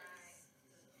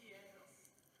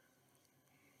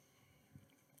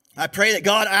 I pray that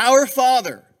God, our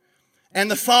Father, and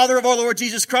the Father of our Lord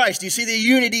Jesus Christ, you see the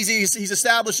unity he's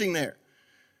establishing there.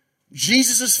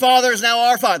 Jesus' Father is now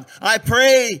our Father. I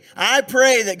pray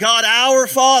that God, our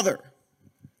Father,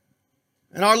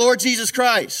 and our Lord Jesus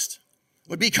Christ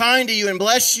would be kind to you and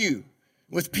bless you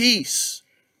with peace.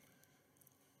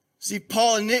 See,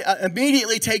 Paul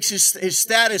immediately takes his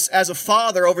status as a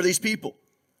father over these people.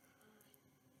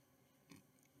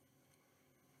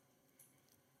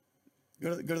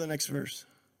 Go to the next verse.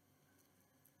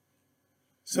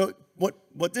 So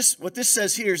what this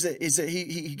says here is that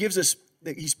he gives us,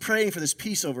 that he's praying for this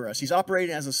peace over us. He's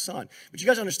operating as a son. But you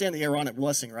guys understand the Aaronic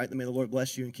blessing, right? That may the Lord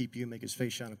bless you and keep you, make his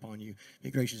face shine upon you,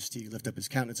 be gracious to you, lift up his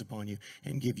countenance upon you,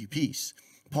 and give you peace.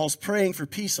 Paul's praying for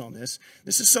peace on this.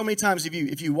 This is so many times,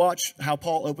 if you watch how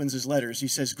Paul opens his letters, he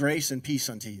says, grace and peace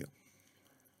unto you.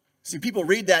 See, people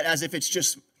read that as if it's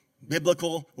just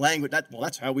biblical language.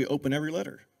 That's how we open every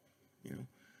letter. You know?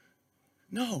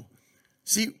 No.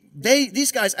 See,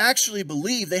 these guys actually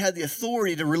believe they had the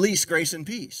authority to release grace and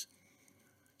peace.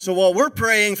 So while we're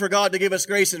praying for God to give us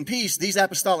grace and peace, these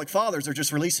apostolic fathers are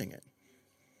just releasing it.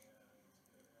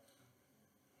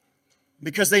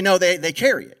 Because they know they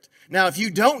carry it. Now, if you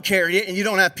don't carry it and you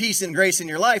don't have peace and grace in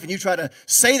your life and you try to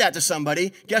say that to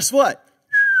somebody, guess what?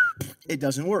 It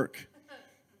doesn't work.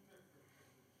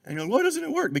 And you're like, why doesn't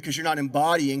it work? Because you're not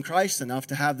embodying Christ enough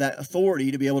to have that authority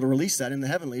to be able to release that in the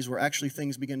heavenlies where actually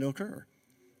things begin to occur.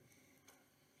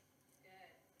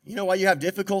 You know why you have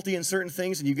difficulty in certain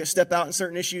things and you step out in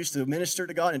certain issues to minister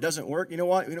to God and it doesn't work? You know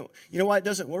why? You know why it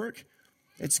doesn't work?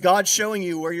 It's God showing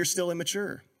you where you're still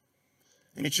immature.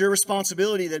 And it's your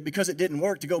responsibility that because it didn't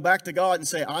work to go back to God and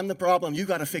say, I'm the problem, you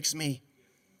got to fix me.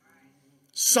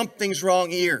 Something's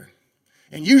wrong here.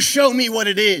 And you show me what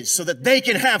it is so that they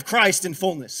can have Christ in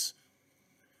fullness.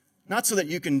 Not so that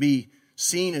you can be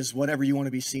seen as whatever you want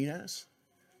to be seen as.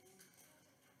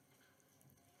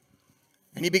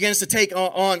 And he begins to take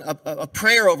on a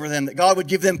prayer over them that God would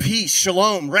give them peace,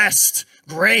 shalom, rest,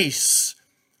 grace,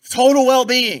 total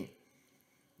well-being.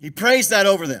 He prays that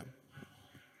over them.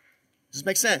 Does this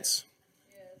make sense?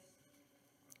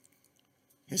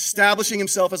 Yes. Establishing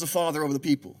himself as a father over the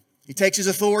people. He takes his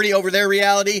authority over their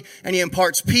reality and he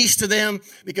imparts peace to them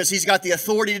because he's got the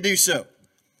authority to do so.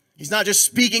 He's not just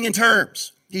speaking in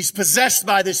terms. He's possessed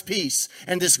by this peace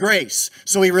and this grace,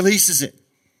 so he releases it.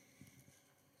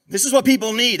 This is what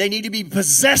people need. They need to be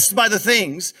possessed by the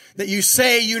things that you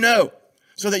say you know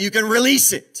so that you can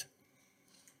release it.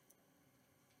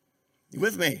 You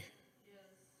with me?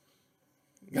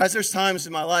 Guys, there's times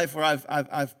in my life where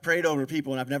I've prayed over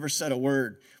people and I've never said a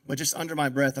word, but just under my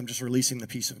breath, I'm just releasing the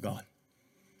peace of God.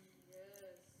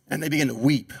 And they begin to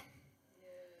weep.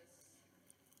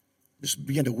 Just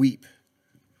begin to weep.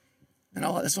 And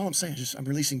that's all I'm saying. I'm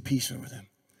releasing peace over them.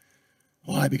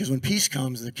 Why? Because when peace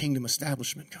comes, the kingdom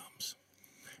establishment comes.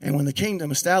 And when the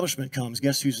kingdom establishment comes,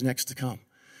 guess who's next to come?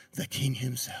 The king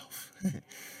himself.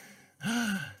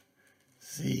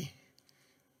 See?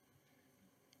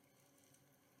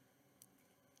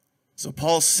 So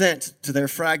Paul sent to their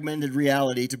fragmented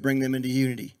reality to bring them into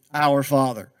unity. Our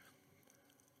Father.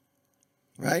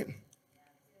 Right?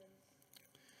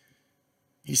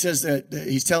 He says that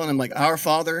he's telling them like our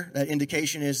Father. That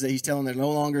indication is that he's telling them they're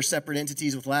no longer separate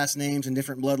entities with last names and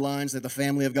different bloodlines. They're the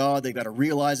family of God. They've got to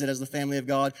realize it as the family of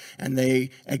God. And they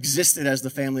existed as the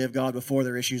family of God before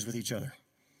their issues with each other.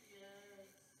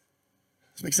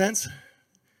 Does this make sense?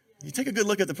 You take a good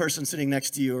look at the person sitting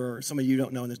next to you or somebody you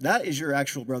don't know. And that is your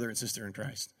actual brother and sister in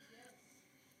Christ.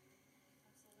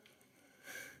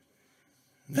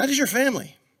 That is your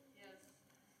family.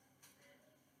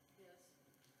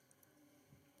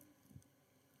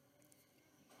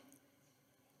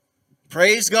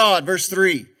 Praise God, verse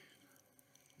 3.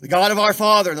 The God of our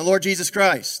Father and the Lord Jesus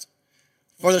Christ,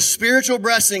 for the spiritual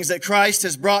blessings that Christ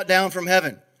has brought down from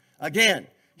heaven. Again,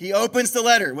 he opens the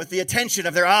letter with the attention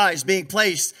of their eyes being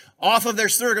placed off of their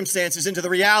circumstances into the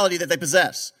reality that they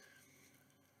possess.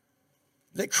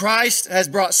 That Christ has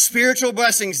brought spiritual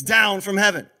blessings down from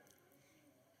heaven.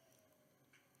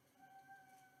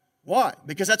 Why?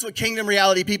 Because that's what kingdom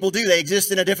reality people do. They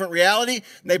exist in a different reality.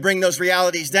 They bring those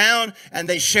realities down and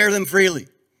they share them freely.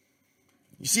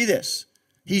 You see this?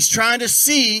 He's trying to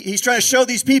show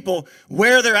these people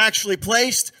where they're actually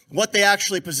placed, what they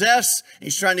actually possess.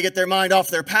 He's trying to get their mind off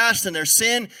their past and their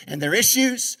sin and their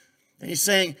issues. And he's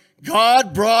saying,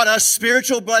 God brought us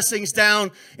spiritual blessings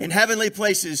down in heavenly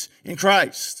places in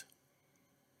Christ.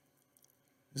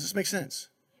 Does this make sense?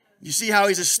 You see how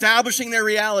he's establishing their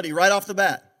reality right off the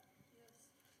bat?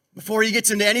 Before he gets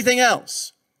into anything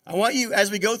else, I want you, as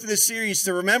we go through this series,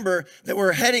 to remember that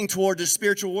we're heading toward this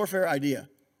spiritual warfare idea.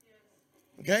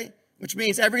 Okay? Which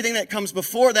means everything that comes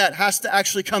before that has to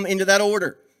actually come into that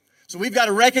order. So we've got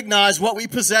to recognize what we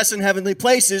possess in heavenly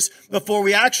places before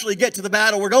we actually get to the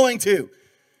battle we're going to.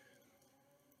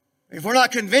 If we're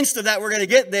not convinced of that, we're going to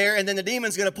get there, and then the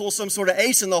demon's going to pull some sort of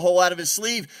ace in the hole out of his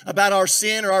sleeve about our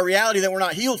sin or our reality that we're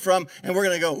not healed from, and we're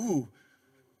going to go, ooh.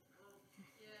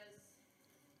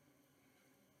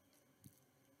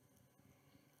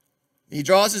 He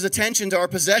draws his attention to our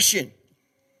possession.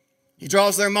 He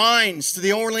draws their minds to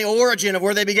the only origin of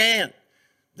where they began.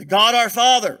 The God our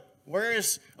Father. Where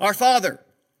is our Father?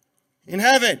 In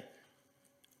heaven.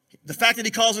 The fact that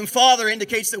he calls him Father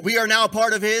indicates that we are now a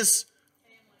part of his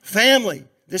family.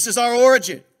 This is our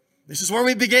origin. This is where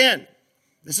we began.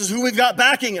 This is who we've got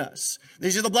backing us.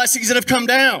 These are the blessings that have come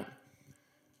down.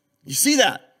 You see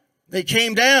that? They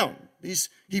came down.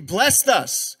 He blessed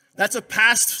us. That's a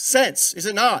past sense, is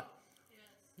it not?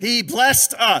 He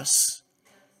blessed us.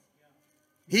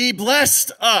 He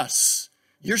blessed us.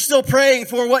 You're still praying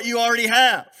for what you already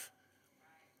have.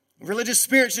 Religious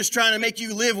spirit's just trying to make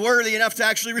you live worthy enough to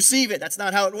actually receive it. That's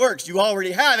not how it works. You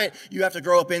already have it. You have to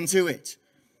grow up into it.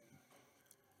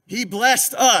 He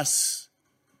blessed us.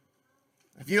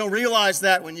 If you don't realize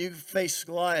that when you face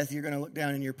Goliath, you're going to look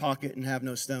down in your pocket and have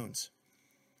no stones.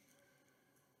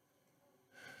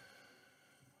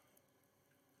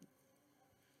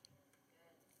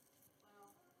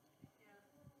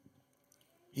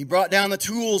 He brought down the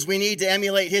tools we need to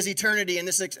emulate his eternity in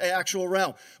this actual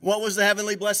realm. What was the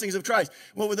heavenly blessings of Christ?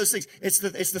 What were those things? It's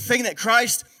the thing that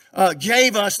Christ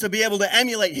gave us to be able to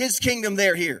emulate his kingdom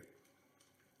there here.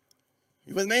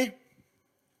 You with me?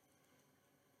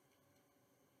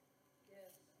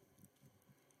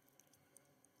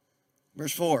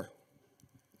 Verse 4.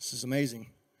 This is amazing.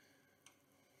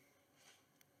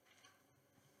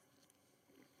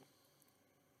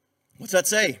 What's that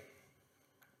say?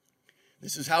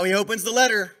 This is how he opens the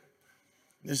letter.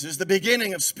 This is the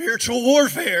beginning of spiritual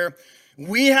warfare.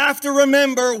 We have to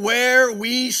remember where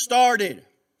we started.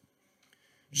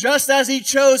 Just as he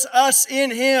chose us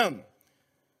in him.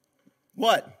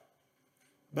 What?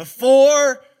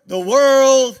 Before the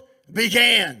world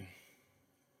began.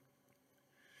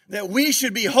 That we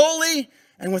should be holy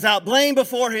and without blame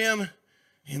before him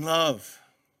in love.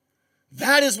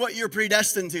 That is what you're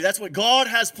predestined to. That's what God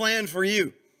has planned for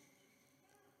you.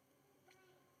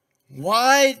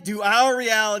 Why do our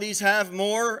realities have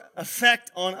more effect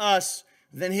on us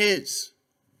than his?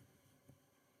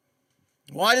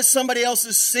 Why does somebody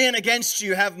else's sin against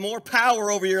you have more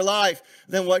power over your life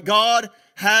than what God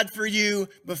had for you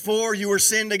before you were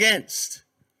sinned against?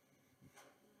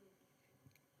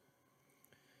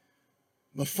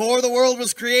 Before the world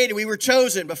was created, we were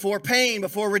chosen. Before pain,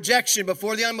 before rejection,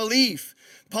 before the unbelief.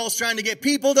 Paul's trying to get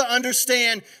people to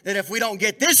understand that if we don't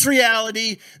get this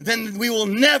reality, then we will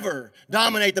never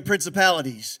dominate the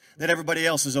principalities that everybody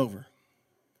else is over.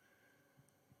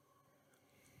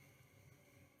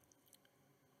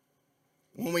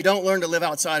 When we don't learn to live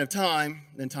outside of time,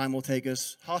 then time will take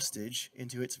us hostage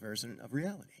into its version of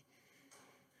reality.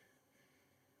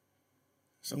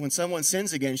 So when someone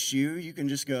sins against you, you can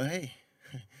just go, hey,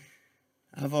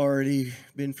 I've already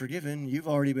been forgiven. You've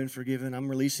already been forgiven. I'm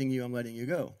releasing you. I'm letting you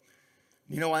go.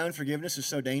 You know why unforgiveness is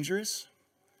so dangerous?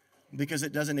 Because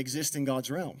it doesn't exist in God's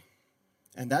realm.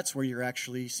 And that's where you're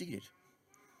actually seated.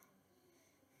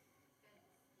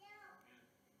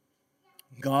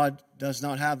 God does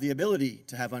not have the ability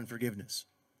to have unforgiveness.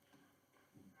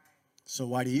 So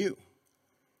why do you?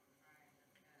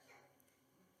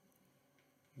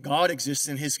 God exists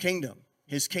in his kingdom.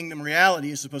 His kingdom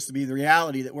reality is supposed to be the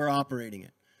reality that we're operating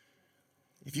in.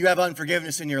 If you have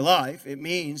unforgiveness in your life, it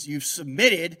means you've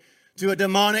submitted to a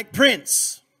demonic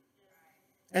prince.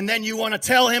 And then you want to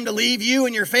tell him to leave you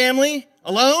and your family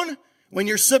alone when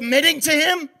you're submitting to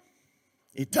him?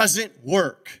 It doesn't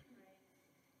work.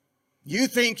 You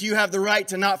think you have the right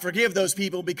to not forgive those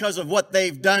people because of what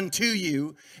they've done to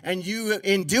you. And you,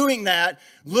 in doing that,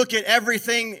 don't look at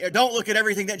everything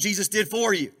that Jesus did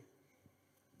for you.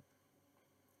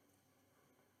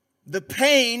 The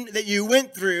pain that you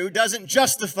went through doesn't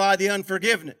justify the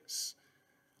unforgiveness.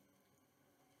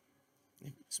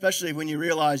 Especially when you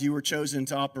realize you were chosen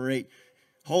to operate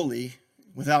holy,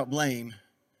 without blame,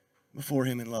 before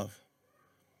him in love.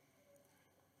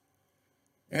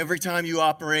 Every time you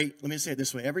operate, let me say it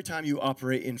this way, every time you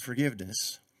operate in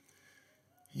forgiveness,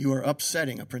 you are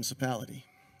upsetting a principality.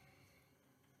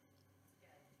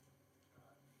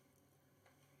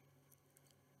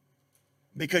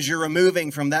 Because you're removing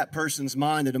from that person's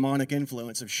mind the demonic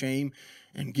influence of shame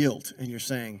and guilt, and you're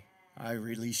saying, I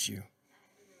release you.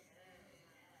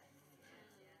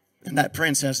 And that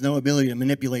prince has no ability to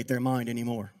manipulate their mind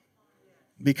anymore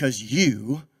because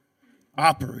you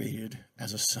operated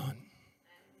as a son.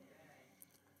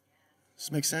 Does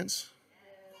this make sense?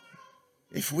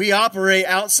 If we operate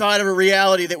outside of a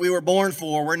reality that we were born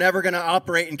for, we're never going to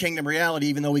operate in kingdom reality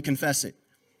even though we confess it.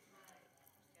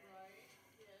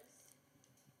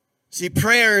 See,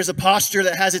 prayer is a posture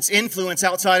that has its influence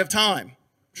outside of time.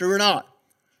 True or not?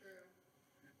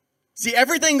 See,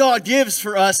 everything God gives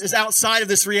for us is outside of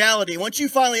this reality. Once you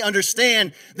finally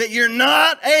understand that you're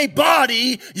not a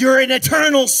body, you're an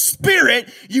eternal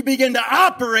spirit, you begin to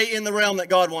operate in the realm that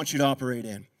God wants you to operate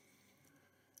in.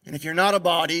 And if you're not a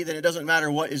body, then it doesn't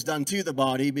matter what is done to the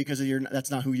body because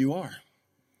that's not who you are.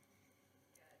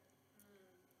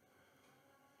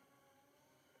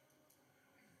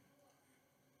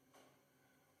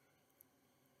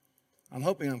 I'm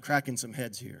hoping I'm cracking some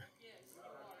heads here.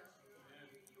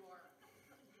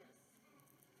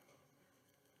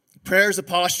 Prayer is a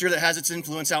posture that has its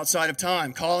influence outside of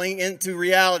time, calling into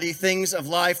reality things of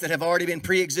life that have already been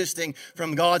pre-existing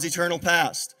from God's eternal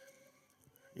past.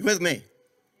 You with me?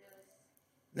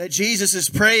 That Jesus is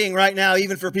praying right now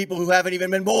even for people who haven't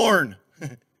even been born.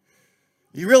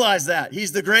 You realize that?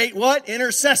 He's the great what?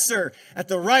 Intercessor at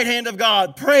the right hand of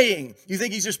God, praying. You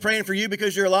think he's just praying for you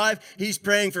because you're alive? He's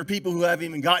praying for people who haven't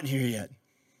even gotten here yet.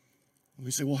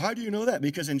 We say, well, how do you know that?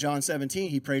 Because in John 17,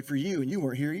 he prayed for you and you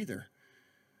weren't here either.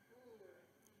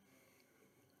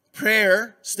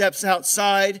 Prayer steps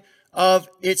outside of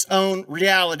its own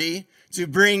reality to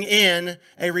bring in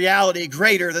a reality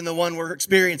greater than the one we're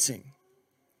experiencing.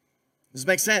 Does this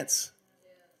make sense?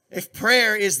 If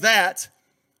prayer is that,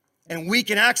 and we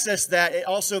can access that, it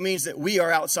also means that we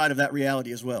are outside of that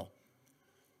reality as well.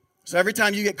 So every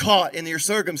time you get caught in your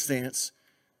circumstance,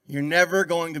 you're never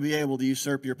going to be able to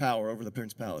usurp your power over the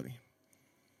principality.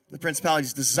 The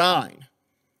principality's design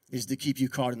is to keep you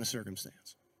caught in the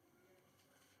circumstance.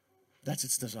 That's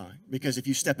its design. Because if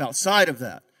you step outside of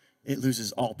that, it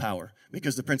loses all power.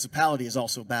 Because the principality is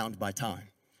also bound by time.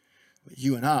 But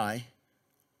you and I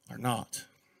are not,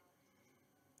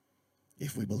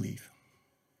 if we believe.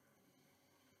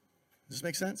 Does this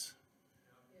make sense?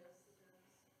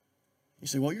 You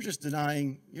say, well, you're just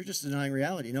denying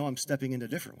reality. No, I'm stepping into a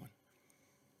different one.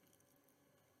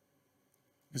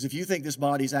 Because if you think this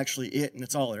body's actually it and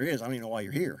it's all there is, I don't even know why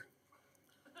you're here.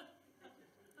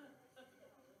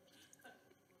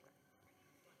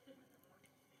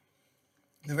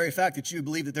 The very fact that you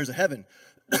believe that there's a heaven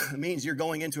means you're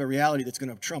going into a reality that's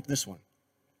going to trump this one.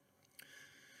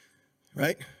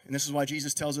 Right? And this is why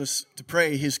Jesus tells us to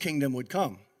pray his kingdom would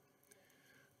come.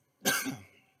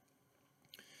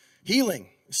 Healing,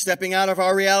 stepping out of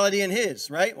our reality and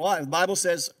his, right? Why? The Bible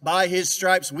says, by his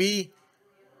stripes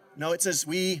it says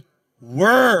we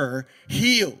were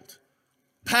healed.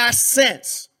 Past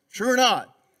tense. True or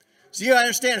not? So you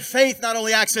understand, faith not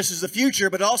only accesses the future,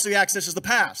 but also accesses the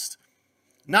past.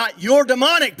 Not your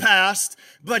demonic past,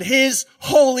 but his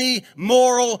holy,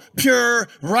 moral, pure,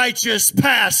 righteous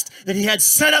past that he had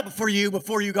set up for you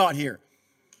before you got here.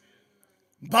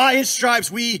 By his stripes,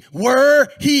 we were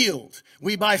healed.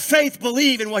 We, by faith,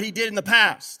 believe in what he did in the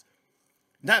past.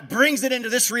 That brings it into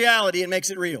this reality and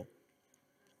makes it real.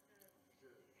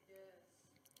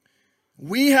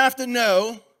 We have to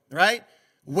know, right,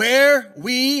 where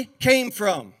we came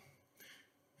from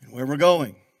and where we're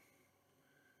going.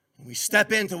 We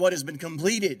step into what has been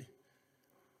completed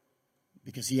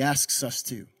because he asks us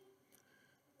to.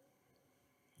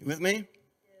 You with me?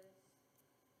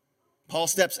 Paul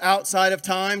steps outside of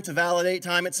time to validate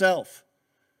time itself.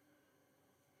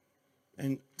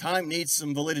 And time needs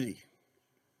some validity,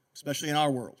 especially in our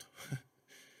world.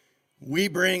 We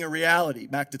bring a reality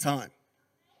back to time.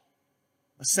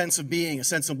 A sense of being, a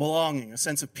sense of belonging, a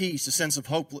sense of peace, a sense of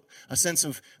hope, a sense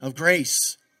of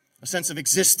grace, a sense of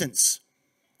existence,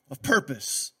 of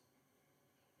purpose.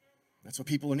 That's what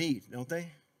people need, don't they?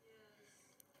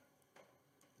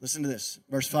 Listen to this,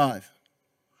 verse 5.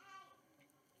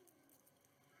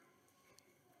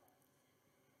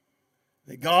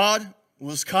 That God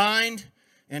was kind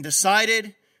and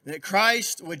decided that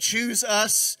Christ would choose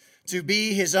us to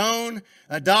be his own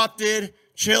adopted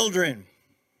children.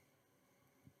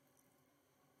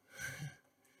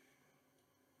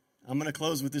 I'm going to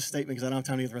close with this statement because I don't have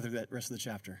time to get through the rest of the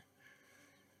chapter.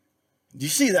 Do you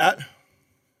see that?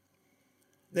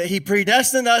 That he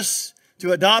predestined us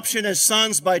to adoption as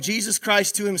sons by Jesus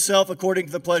Christ to himself according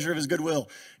to the pleasure of his good will.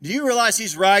 Do you realize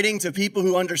he's writing to people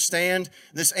who understand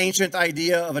this ancient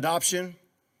idea of adoption?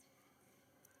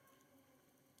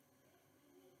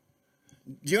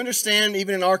 Do you understand,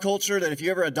 even in our culture, that if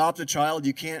you ever adopt a child,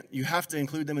 you have to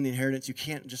include them in the inheritance. You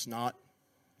can't just not.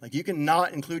 Like, you can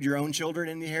not include your own children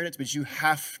in the inheritance, but you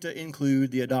have to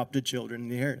include the adopted children in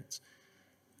the inheritance.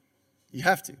 You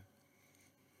have to.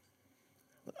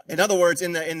 In other words,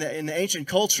 in the ancient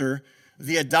culture,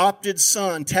 the adopted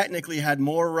son technically had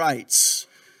more rights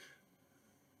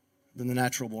than the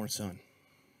natural born son.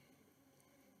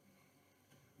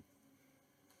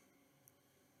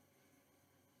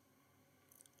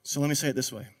 So let me say it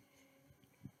this way.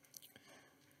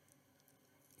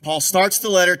 Paul starts the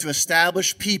letter to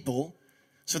establish people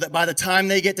so that by the time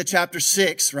they get to chapter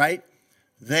 6, right,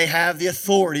 they have the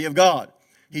authority of God.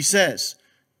 He says,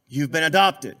 you've been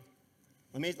adopted.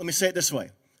 Let me say it this way.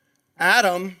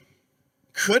 Adam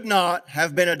could not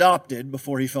have been adopted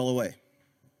before he fell away.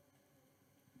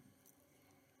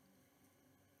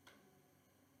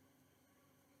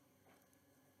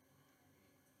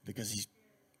 Because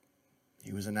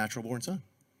he was a natural born son.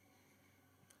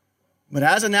 But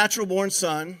as a natural born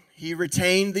son, he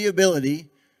retained the ability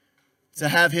to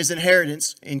have his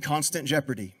inheritance in constant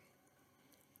jeopardy.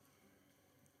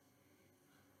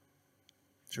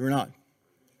 True or not?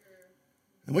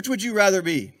 And which would you rather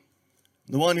be?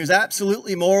 The one who's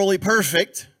absolutely morally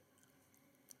perfect,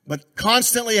 but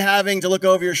constantly having to look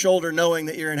over your shoulder knowing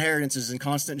that your inheritance is in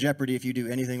constant jeopardy if you do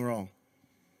anything wrong?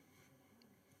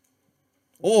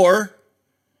 Or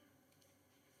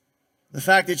the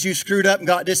fact that you screwed up and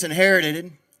got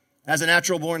disinherited as a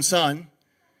natural born son,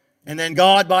 and then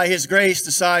God, by his grace,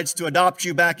 decides to adopt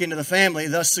you back into the family,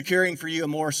 thus securing for you a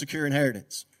more secure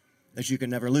inheritance that you can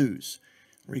never lose,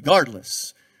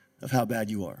 regardless of how bad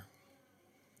you are.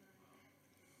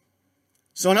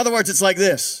 So in other words, it's like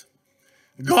this.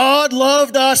 God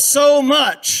loved us so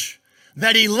much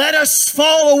that he let us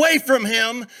fall away from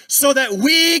him so that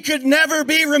we could never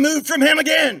be removed from him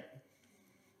again.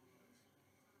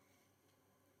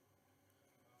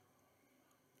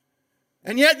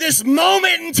 And yet this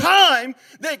moment in time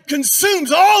that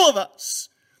consumes all of us,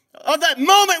 of that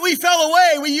moment we fell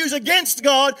away, we use against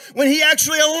God when he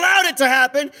actually allowed it to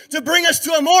happen to bring us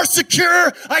to a more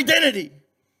secure identity.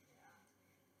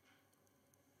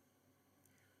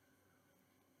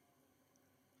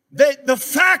 The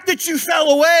fact that you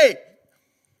fell away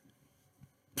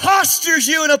postures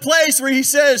you in a place where he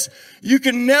says, you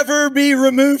can never be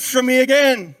removed from me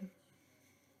again.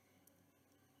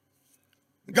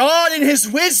 God in his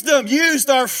wisdom used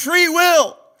our free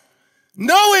will,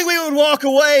 knowing we would walk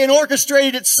away, and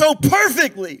orchestrated it so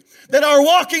perfectly that our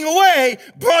walking away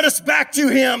brought us back to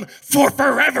him for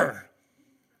forever.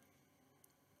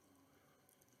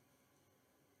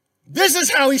 This is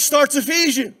how he starts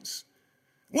Ephesians.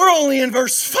 We're only in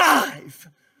verse 5.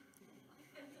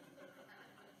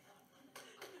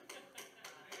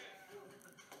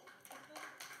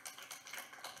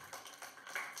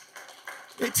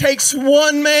 It takes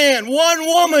one man, one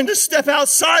woman to step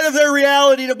outside of their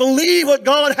reality to believe what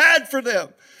God had for them,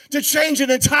 to change an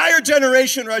entire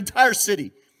generation or an entire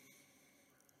city.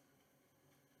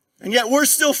 And yet we're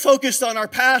still focused on our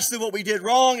past and what we did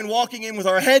wrong and walking in with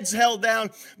our heads held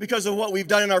down because of what we've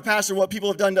done in our past or what people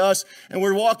have done to us. And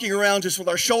we're walking around just with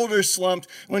our shoulders slumped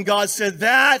when God said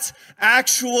that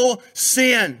actual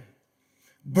sin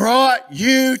brought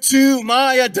you to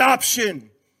my adoption.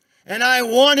 And I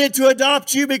wanted to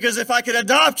adopt you because if I could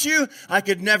adopt you, I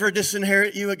could never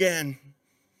disinherit you again.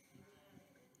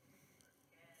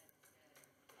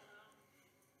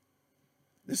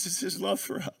 This is his love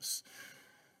for us.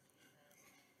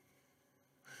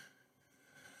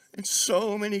 And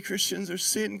so many Christians are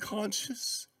sin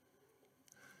conscious.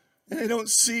 And they don't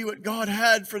see what God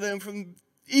had for them from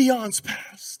eons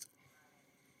past.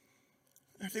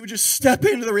 If they would just step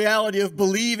into the reality of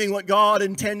believing what God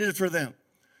intended for them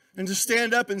and to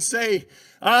stand up and say,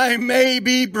 I may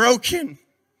be broken,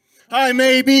 I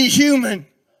may be human,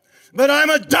 but I'm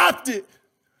adopted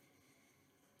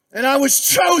and I was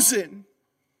chosen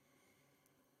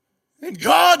and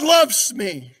God loves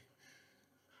me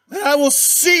and I will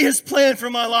see His plan for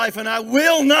my life and I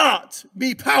will not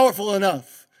be powerful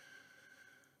enough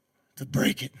to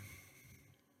break it.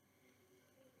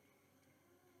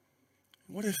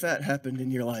 What if that happened in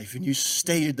your life and you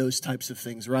stated those types of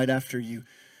things right after you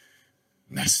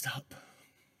messed up?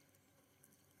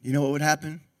 You know what would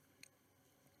happen?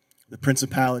 The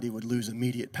principality would lose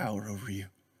immediate power over you.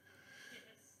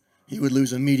 He would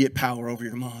lose immediate power over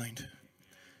your mind.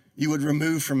 You would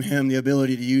remove from him the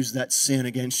ability to use that sin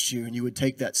against you, and you would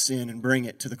take that sin and bring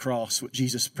it to the cross, what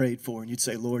Jesus prayed for, and you'd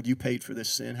say, Lord, you paid for this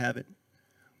sin, have it.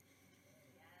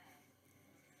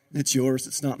 It's yours,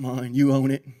 it's not mine. You own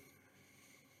it.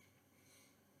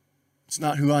 It's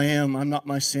not who I am. I'm not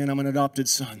my sin. I'm an adopted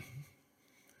son.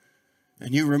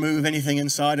 And you remove anything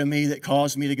inside of me that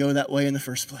caused me to go that way in the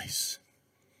first place.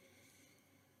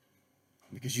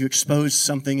 Because you exposed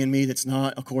something in me that's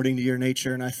not according to your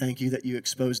nature, and I thank you that you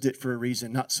exposed it for a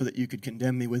reason, not so that you could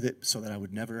condemn me with it, so that I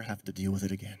would never have to deal with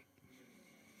it again.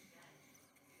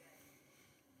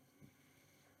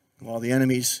 While the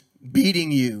enemy's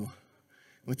beating you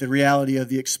with the reality of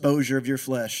the exposure of your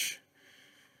flesh,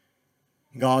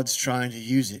 God's trying to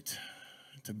use it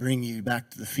to bring you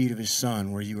back to the feet of His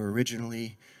Son where you were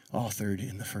originally authored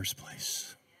in the first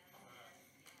place.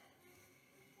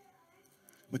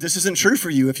 But this isn't true for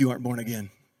you if you aren't born again.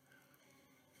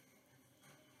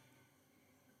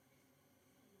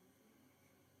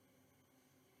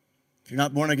 If you're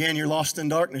not born again, you're lost in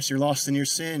darkness. You're lost in your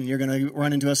sin. You're going to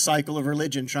run into a cycle of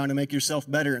religion trying to make yourself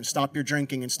better and stop your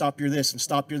drinking and stop your this and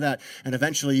stop your that. And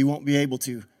eventually you won't be able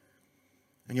to.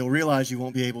 And you'll realize you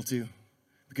won't be able to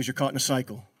because you're caught in a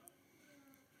cycle.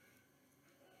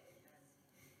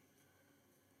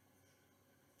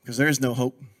 Because there is no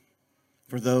hope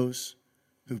for those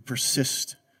who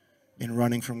persist in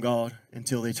running from God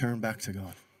until they turn back to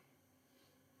God.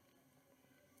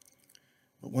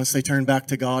 But once they turn back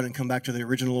to God and come back to the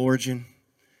original origin,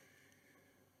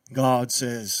 God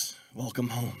says, welcome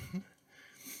home.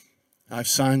 I've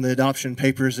signed the adoption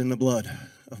papers in the blood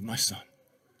of my Son.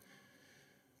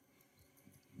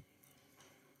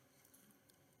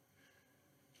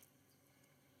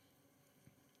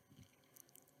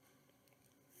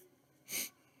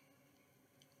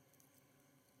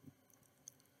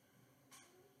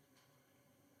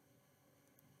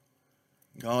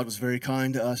 God was very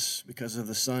kind to us because of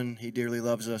the Son. He dearly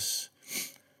loves us,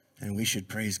 and we should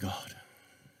praise God.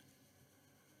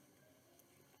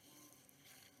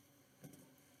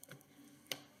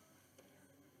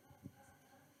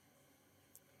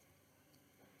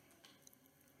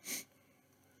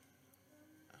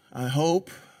 I hope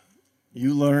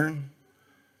you learn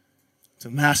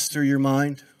to master your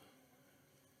mind,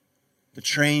 to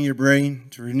train your brain,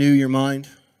 to renew your mind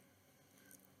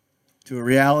to a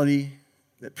reality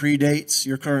that predates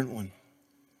your current one.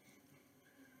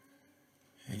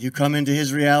 And you come into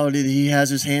His reality that He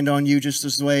has His hand on you just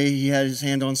as the way He had His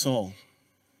hand on Saul.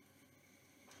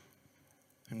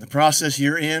 And the process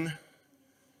you're in,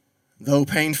 though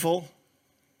painful,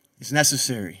 is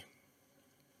necessary.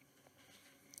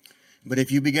 But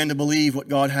if you begin to believe what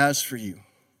God has for you,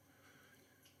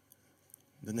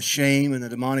 then the shame and the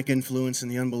demonic influence and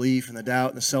the unbelief and the doubt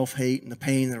and the self-hate and the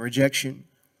pain and the rejection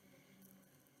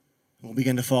will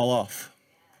begin to fall off.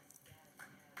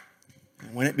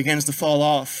 And when it begins to fall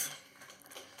off,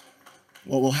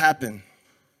 what will happen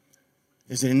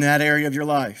is that in that area of your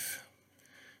life,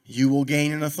 you will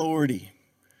gain an authority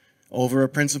over a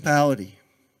principality.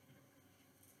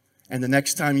 And the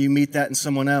next time you meet that in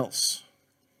someone else,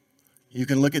 you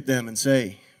can look at them and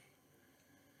say,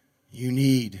 you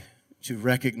need to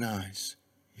recognize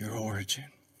your origin,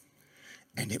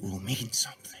 and it will mean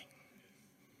something.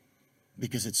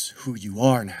 Because it's who you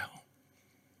are now,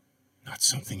 not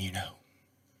something you know.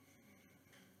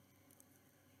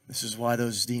 This is why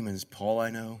those demons, Paul I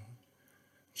know,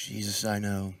 Jesus I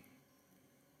know,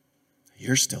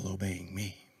 you're still obeying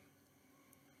me.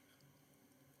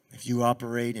 If you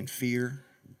operate in fear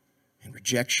and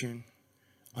rejection,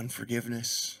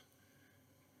 unforgiveness,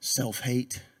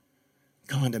 self-hate,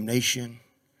 condemnation,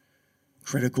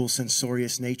 critical,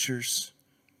 censorious natures,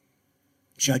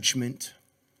 judgment,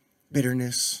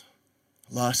 bitterness,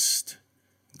 lust,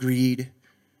 greed,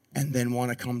 and then want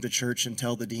to come to church and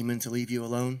tell the demon to leave you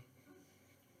alone,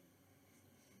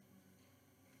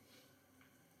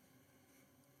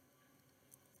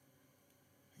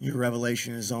 Your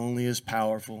revelation is only as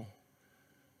powerful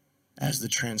as the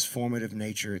transformative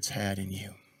nature it's had in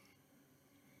you.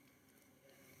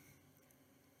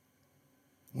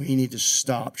 We need to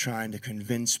stop trying to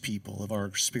convince people of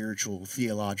our spiritual,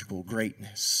 theological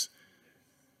greatness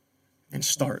and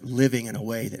start living in a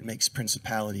way that makes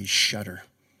principalities shudder.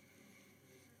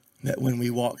 That when we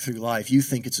walk through life, you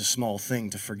think it's a small thing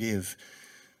to forgive,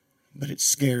 but it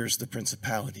scares the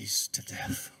principalities to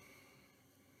death.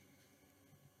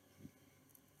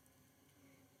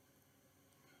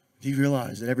 Do you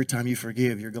realize that every time you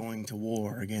forgive, you're going to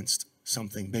war against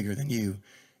something bigger than you,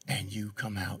 and you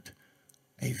come out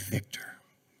a victor?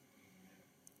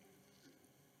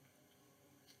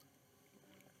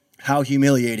 How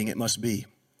humiliating it must be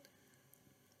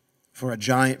for a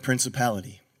giant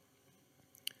principality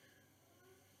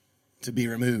to be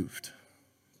removed,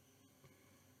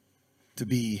 to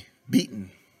be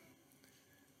beaten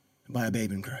by a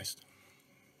babe in Christ.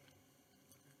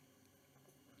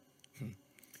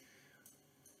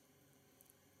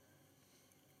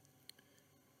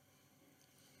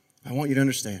 I want you to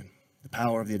understand the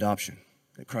power of the adoption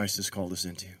that Christ has called us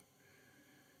into.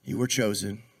 You were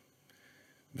chosen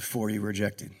before you were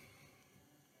rejected.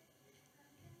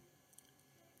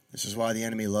 This is why the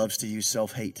enemy loves to use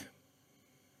self-hate.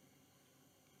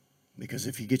 Because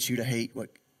if he gets you to hate what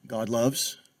God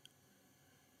loves,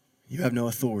 you have no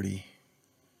authority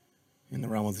in the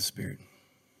realm of the Spirit.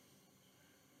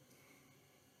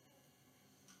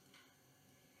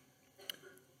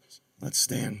 Let's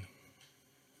stand.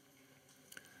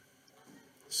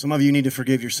 Some of you need to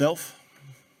forgive yourself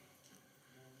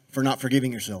for not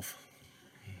forgiving yourself.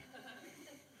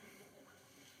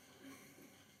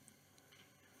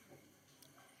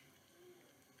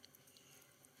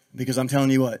 Because I'm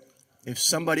telling you what, if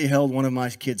somebody held one of my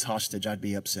kids hostage, I'd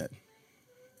be upset.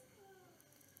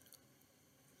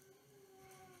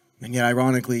 And yet,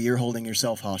 ironically, you're holding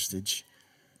yourself hostage,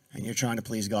 and you're trying to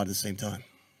please God at the same time.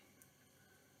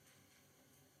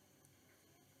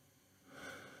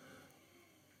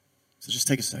 So just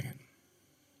take a second.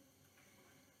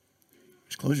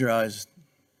 Just close your eyes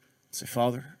and say,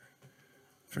 Father,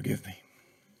 forgive me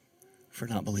for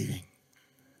not believing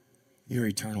your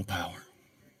eternal power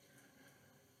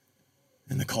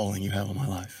and the calling you have on my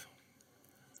life.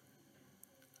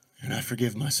 And I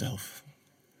forgive myself,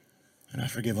 and I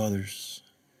forgive others,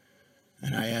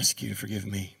 and I ask you to forgive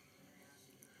me.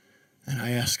 And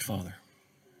I ask, Father,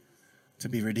 to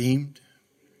be redeemed,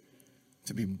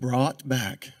 to be brought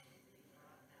back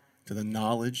to the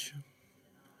knowledge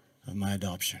of my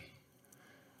adoption,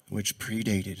 which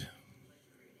predated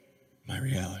my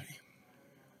reality.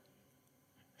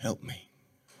 Help me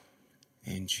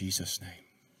in Jesus' name.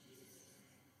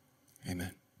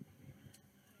 Amen.